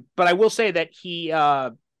 But I will say that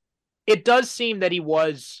it does seem that he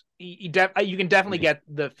was. You can definitely get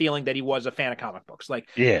the feeling that he was a fan of comic books. Like,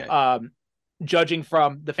 Yeah. Judging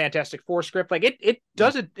from the Fantastic Four script, like it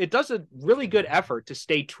does a really good effort to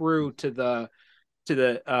stay true to the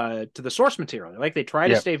source material. Like they try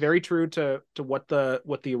to Yep. stay very true to what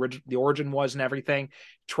the origin was and everything.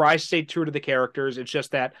 Try to stay true to the characters. It's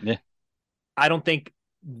just that Yeah. I don't think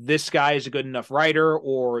this guy is a good enough writer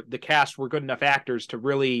or the cast were good enough actors to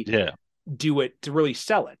really Yeah. do it, to really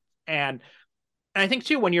sell it. And I think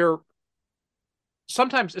too, when you're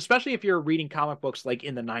sometimes, especially if you're reading comic books like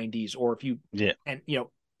in the 90s, or if you, Yeah. and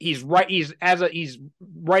he's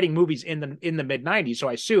writing movies in the mid 90s. So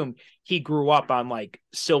I assume he grew up on like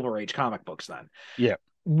Silver Age comic books then. Yeah.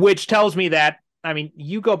 Which tells me that, I mean,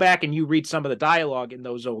 you go back and you read some of the dialogue in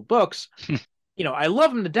those old books, I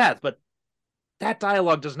love him to death, but that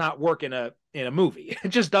dialogue does not work in a movie. It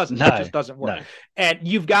just doesn't. No, it just doesn't work. no. And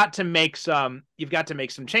you've got to make some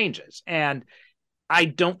changes. And I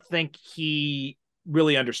don't think he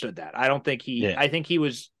really understood that. I don't think he. Yeah. I think he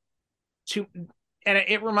was too. And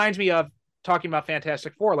it reminds me of talking about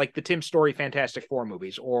Fantastic Four, like the Tim Story Fantastic Four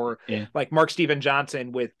movies, or like Mark Steven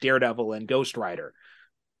Johnson with Daredevil and Ghost Rider.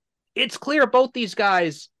 It's clear both these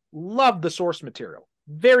guys love the source material.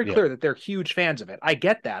 Very clear that they're huge fans of it. I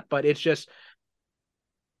get that, but it's just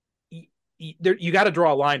you got to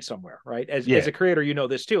draw a line somewhere, right? As a creator, you know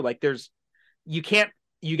this too. Like you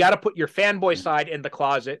got to put your fanboy side in the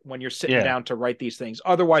closet when you're sitting down to write these things.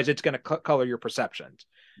 Otherwise, it's going to color your perceptions.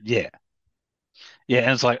 Yeah. Yeah,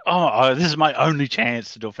 and it's like, oh, this is my only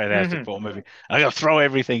chance to do a Fantastic Four movie. I got to throw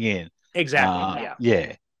everything in. Exactly.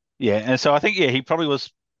 Yeah. And so I think, he probably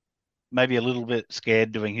was maybe a little bit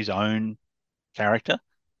scared doing his own character.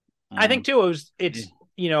 I think too,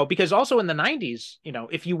 because also in the 90s,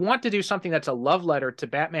 if you want to do something that's a love letter to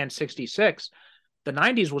Batman 66, the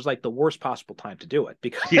 90s was like the worst possible time to do it,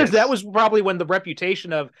 because that was probably when the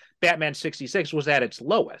reputation of Batman 66 was at its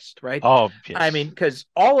lowest, right? Oh, yes. I mean, because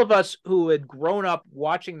all of us who had grown up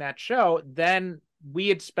watching that show, then we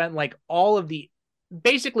had spent like all of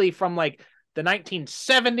basically from like the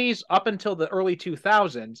 1970s up until the early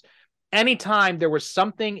 2000s, anytime there was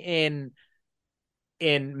something in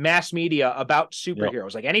mass media about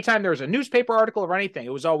superheroes, like anytime there was a newspaper article or anything,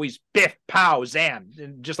 it was always biff, pow, zam,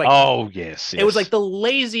 and just like, oh yes, it was like the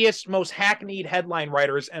laziest, most hackneyed headline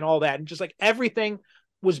writers and all that, and just like everything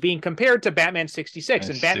was being compared to Batman 66,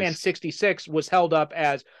 and Batman 66 was held up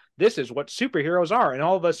as this is what superheroes are, and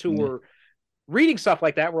all of us who were reading stuff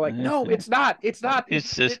like that were like, no, it's not. It's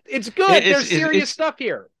good. There's serious stuff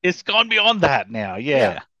here. It's gone beyond that now.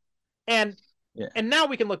 Yeah. And now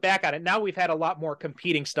we can look back at it. Now we've had a lot more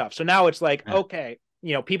competing stuff. So now it's like, okay,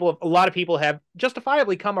 a lot of people have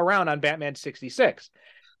justifiably come around on Batman 66.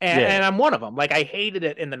 And I'm one of them. Like, I hated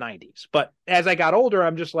it in the 90s. But as I got older,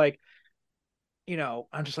 I'm just like,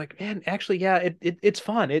 man, actually, it's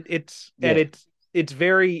fun. It's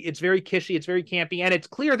very kishy. It's very campy. And it's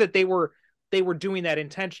clear that they were doing that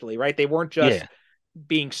intentionally, right? They weren't just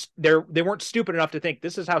they weren't stupid enough to think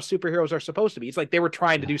this is how superheroes are supposed to be. It's like they were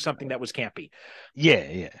trying to do something that was campy.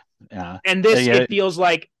 And this, it feels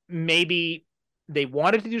like maybe they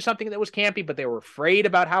wanted to do something that was campy, but they were afraid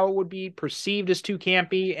about how it would be perceived as too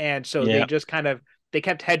campy, and so they just they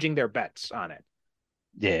kept hedging their bets on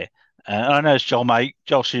it. I know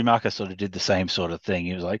Joel Schumacher sort of did the same sort of thing.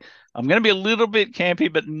 He was like, I'm going to be a little bit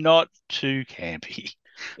campy, but not too campy.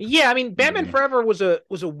 Yeah, I mean, Batman Forever was a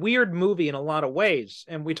weird movie in a lot of ways,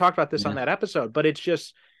 and we talked about this on that episode. But it's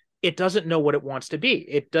just, it doesn't know what it wants to be.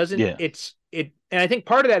 It doesn't. And I think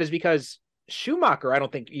part of that is because Schumacher, I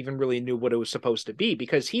don't think, even really knew what it was supposed to be,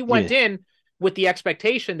 because he went in with the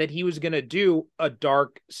expectation that he was going to do a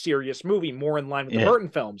dark, serious movie more in line with the Burton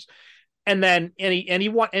films. And then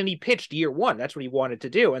he pitched year one. That's what he wanted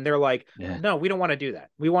to do, and they're like, no, we don't want to do that.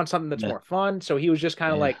 We want something that's more fun. So he was just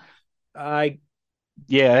kind of like, I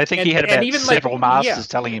think he had about several masters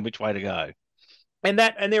telling him which way to go. And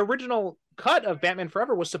the original cut of Batman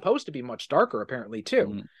Forever was supposed to be much darker, apparently,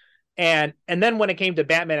 too. And then when it came to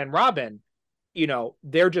Batman and Robin,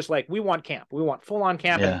 they're just like, we want camp. We want full-on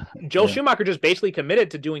camp. And Joel Schumacher just basically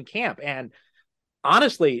committed to doing camp. And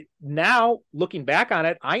honestly, now looking back on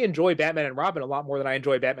it, I enjoy Batman and Robin a lot more than I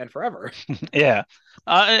enjoy Batman Forever.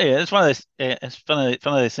 It's one of those. It's one of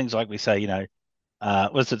those things, like we say,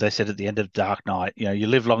 what's it they said at the end of Dark Knight? You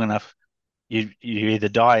live long enough, you either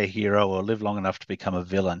die a hero or live long enough to become a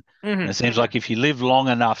villain. And it seems like if you live long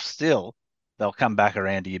enough, still they'll come back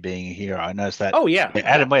around to you being a hero. I noticed that. Oh yeah,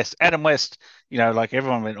 Adam West. Like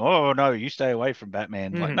everyone went, oh no, you stay away from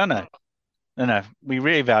Batman. Like no, we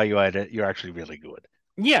reevaluate it. You're actually really good.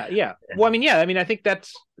 Yeah. Well, I mean, I think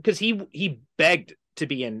that's because he begged to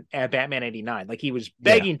be in Batman 89. Like he was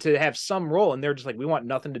begging to have some role, and they're just like, we want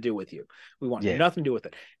nothing to do with you. We want nothing to do with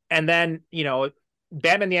it. And then, you know,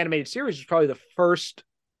 Batman the Animated Series was probably the first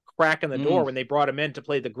crack in the door when they brought him in to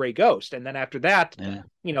play the Gray Ghost. And then after that,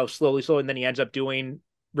 you know, slowly, and then he ends up doing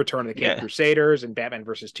Return of the King Crusaders and Batman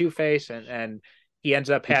versus Two-Face. And he ends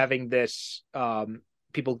up having this,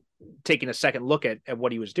 people taking a second look at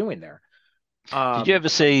what he was doing there. Did you ever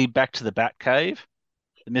see Back to the Batcave?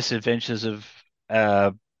 The Misadventures of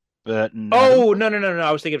Burton? Oh, no.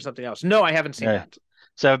 I was thinking of something else. No, I haven't seen that.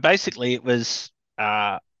 So basically it was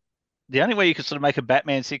the only way you could sort of make a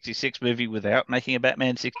Batman 66 movie without making a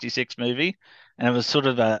Batman 66 movie, and it was sort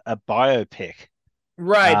of a biopic.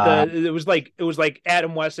 Right. It was like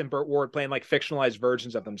Adam West and Burt Ward playing like fictionalized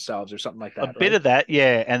versions of themselves or something like that. Bit of that,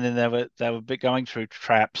 yeah. And then they were going through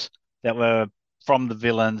traps that were from the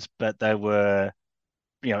villains, but they were,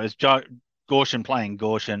 you know, it's Gorshin playing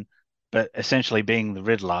Gorshin, but essentially being the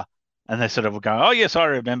Riddler. And they sort of were going, oh yes, I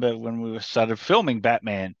remember when we started filming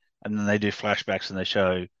Batman, and then they do flashbacks and they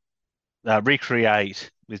show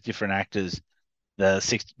recreate with different actors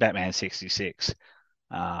the Batman 66.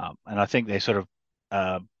 And I think they sort of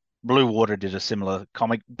Blue Water did a similar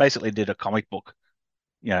comic, basically did a comic book,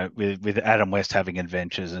 you know, with Adam West having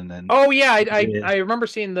adventures, and then I remember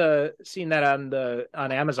seeing that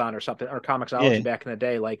on Amazon or something, or Comixology back in the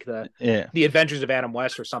day, like the Adventures of Adam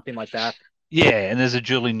West or something like that. Yeah, and there's a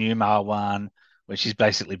Julie Newmar one where she's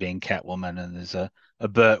basically being Catwoman, and there's a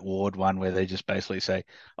Burt Ward one where they just basically say,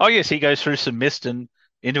 oh yes, he goes through some mist and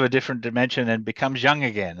into a different dimension and becomes young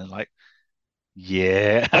again, and like,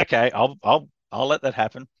 yeah, okay, I'll let that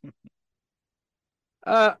happen.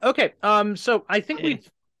 Okay. So I think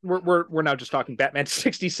we're now just talking Batman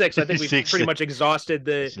 66. I think we've pretty much exhausted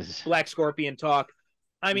the Black Scorpion talk.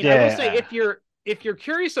 I mean, I will say if you're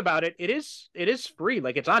curious about it, it is free.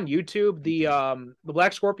 Like it's on YouTube. The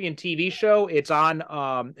Black Scorpion TV show, it's on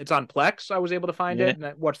Plex. I was able to find it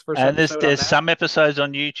and watch the first episode. And there's some episodes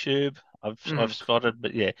on YouTube I've spotted,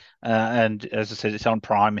 but and as I said, it's on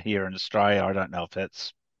Prime here in Australia. I don't know if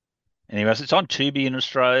that's anyway. It's on Tubi in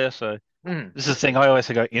Australia, so this is the thing. I always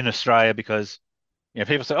go in Australia because, you know,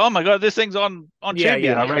 people say, "Oh my god, this thing's on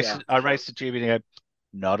Tubi," and I race to Tubi and go,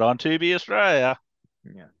 "Not on Tubi Australia."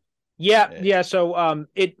 Yeah. So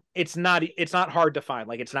it's not hard to find.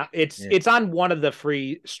 Like it's on one of the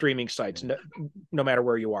free streaming sites, no matter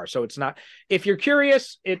where you are. So it's not, if you're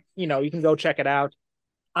curious, you can go check it out.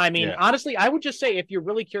 I mean, honestly, I would just say if you're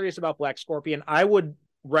really curious about Black Scorpion, I would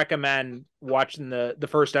recommend watching the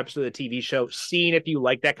first episode of the TV show, seeing if you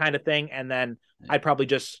like that kind of thing, and then I'd probably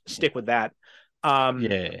just stick with that.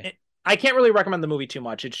 I can't really recommend the movie too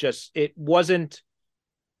much. It's just, it wasn't,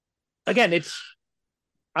 again,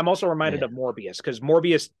 I'm also reminded of Morbius, because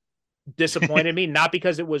Morbius disappointed me, not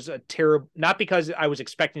because it was not because I was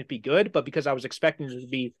expecting it to be good, but because I was expecting it to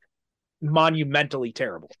be monumentally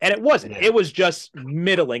terrible. And it wasn't. It was just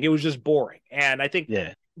middling. It was just boring. And I think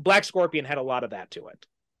Black Scorpion had a lot of that to it.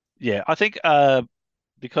 Yeah, I think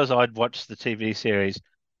because I'd watched the TV series,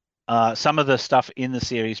 some of the stuff in the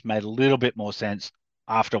series made a little bit more sense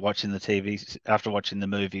after watching the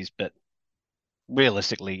movies, but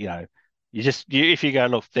realistically, you know, if you go,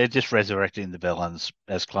 look, they're just resurrecting the villains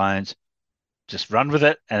as clones, just run with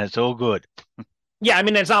it and it's all good. Yeah, I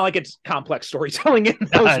mean, it's not like it's complex storytelling in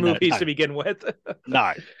those movies to begin with.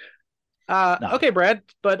 No. Okay, Brad,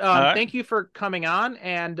 but thank you for coming on,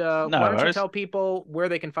 and why don't you tell people where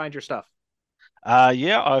they can find your stuff?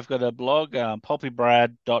 I've got a blog,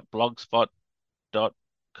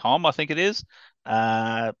 poppybrad.blogspot.com, I think it is.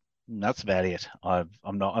 That's about it. I'm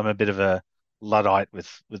a bit of a Luddite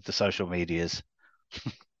with the social medias.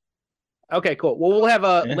 Okay, cool. Well, we'll have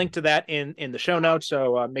a link to that in the show notes,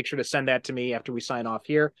 so make sure to send that to me after we sign off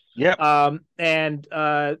here. And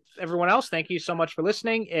everyone else, thank you so much for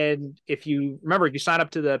listening. And if you sign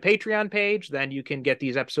up to the Patreon page, then you can get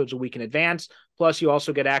these episodes a week in advance. Plus, you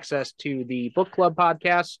also get access to the Book Club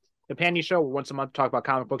podcast, companion show, where once a month talk about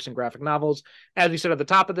comic books and graphic novels. As we said at the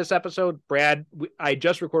top of this episode, I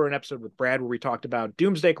just recorded an episode with Brad where we talked about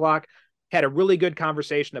Doomsday Clock. Had a really good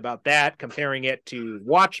conversation about that, comparing it to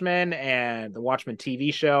Watchmen and the Watchmen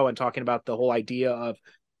TV show, and talking about the whole idea of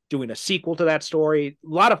doing a sequel to that story. A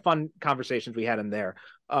lot of fun conversations we had in there.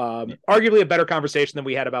 Arguably a better conversation than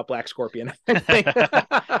we had about Black Scorpion, I think.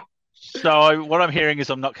 So what I'm hearing is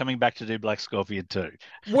I'm not coming back to do Black Scorpion 2.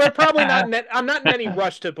 We're probably not. I'm not in any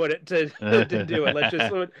rush to put it to do it. Let's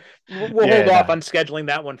just we'll hold off on scheduling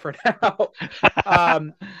that one for now.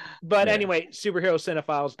 But anyway,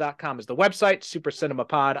 superherocinephiles.com is the website. Super Cinema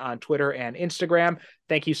Pod on Twitter and Instagram.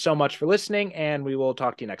 Thank you so much for listening, and we will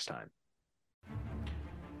talk to you next time.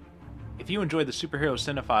 If you enjoy the Superhero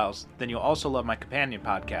Cinephiles, then you'll also love my companion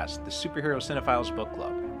podcast, the Superhero Cinephiles Book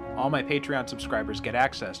Club. All my Patreon subscribers get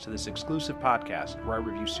access to this exclusive podcast where I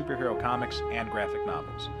review superhero comics and graphic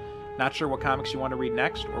novels. Not sure what comics you want to read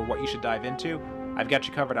next or what you should dive into? I've got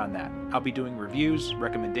you covered on that. I'll be doing reviews,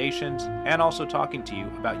 recommendations, and also talking to you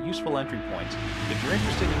about useful entry points if you're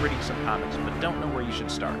interested in reading some comics but don't know where you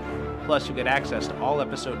should start. Plus, you'll get access to all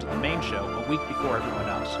episodes of the main show a week before everyone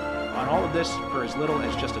else. On all of this for as little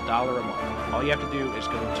as just $1 a month. All you have to do is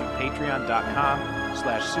go to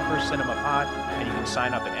patreon.com/supercinemapod and you can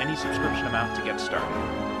sign up at any subscription amount to get started.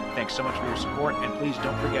 Thanks so much for your support, and please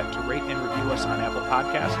don't forget to rate and review us on Apple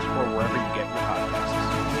Podcasts or wherever you get your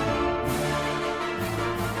podcasts.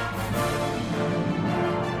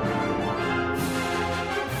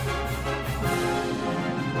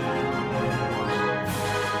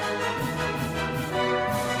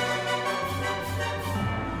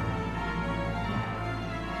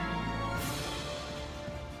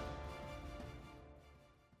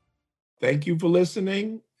 Thank you for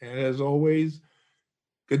listening. And as always,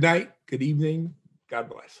 good night, good evening. God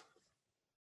bless.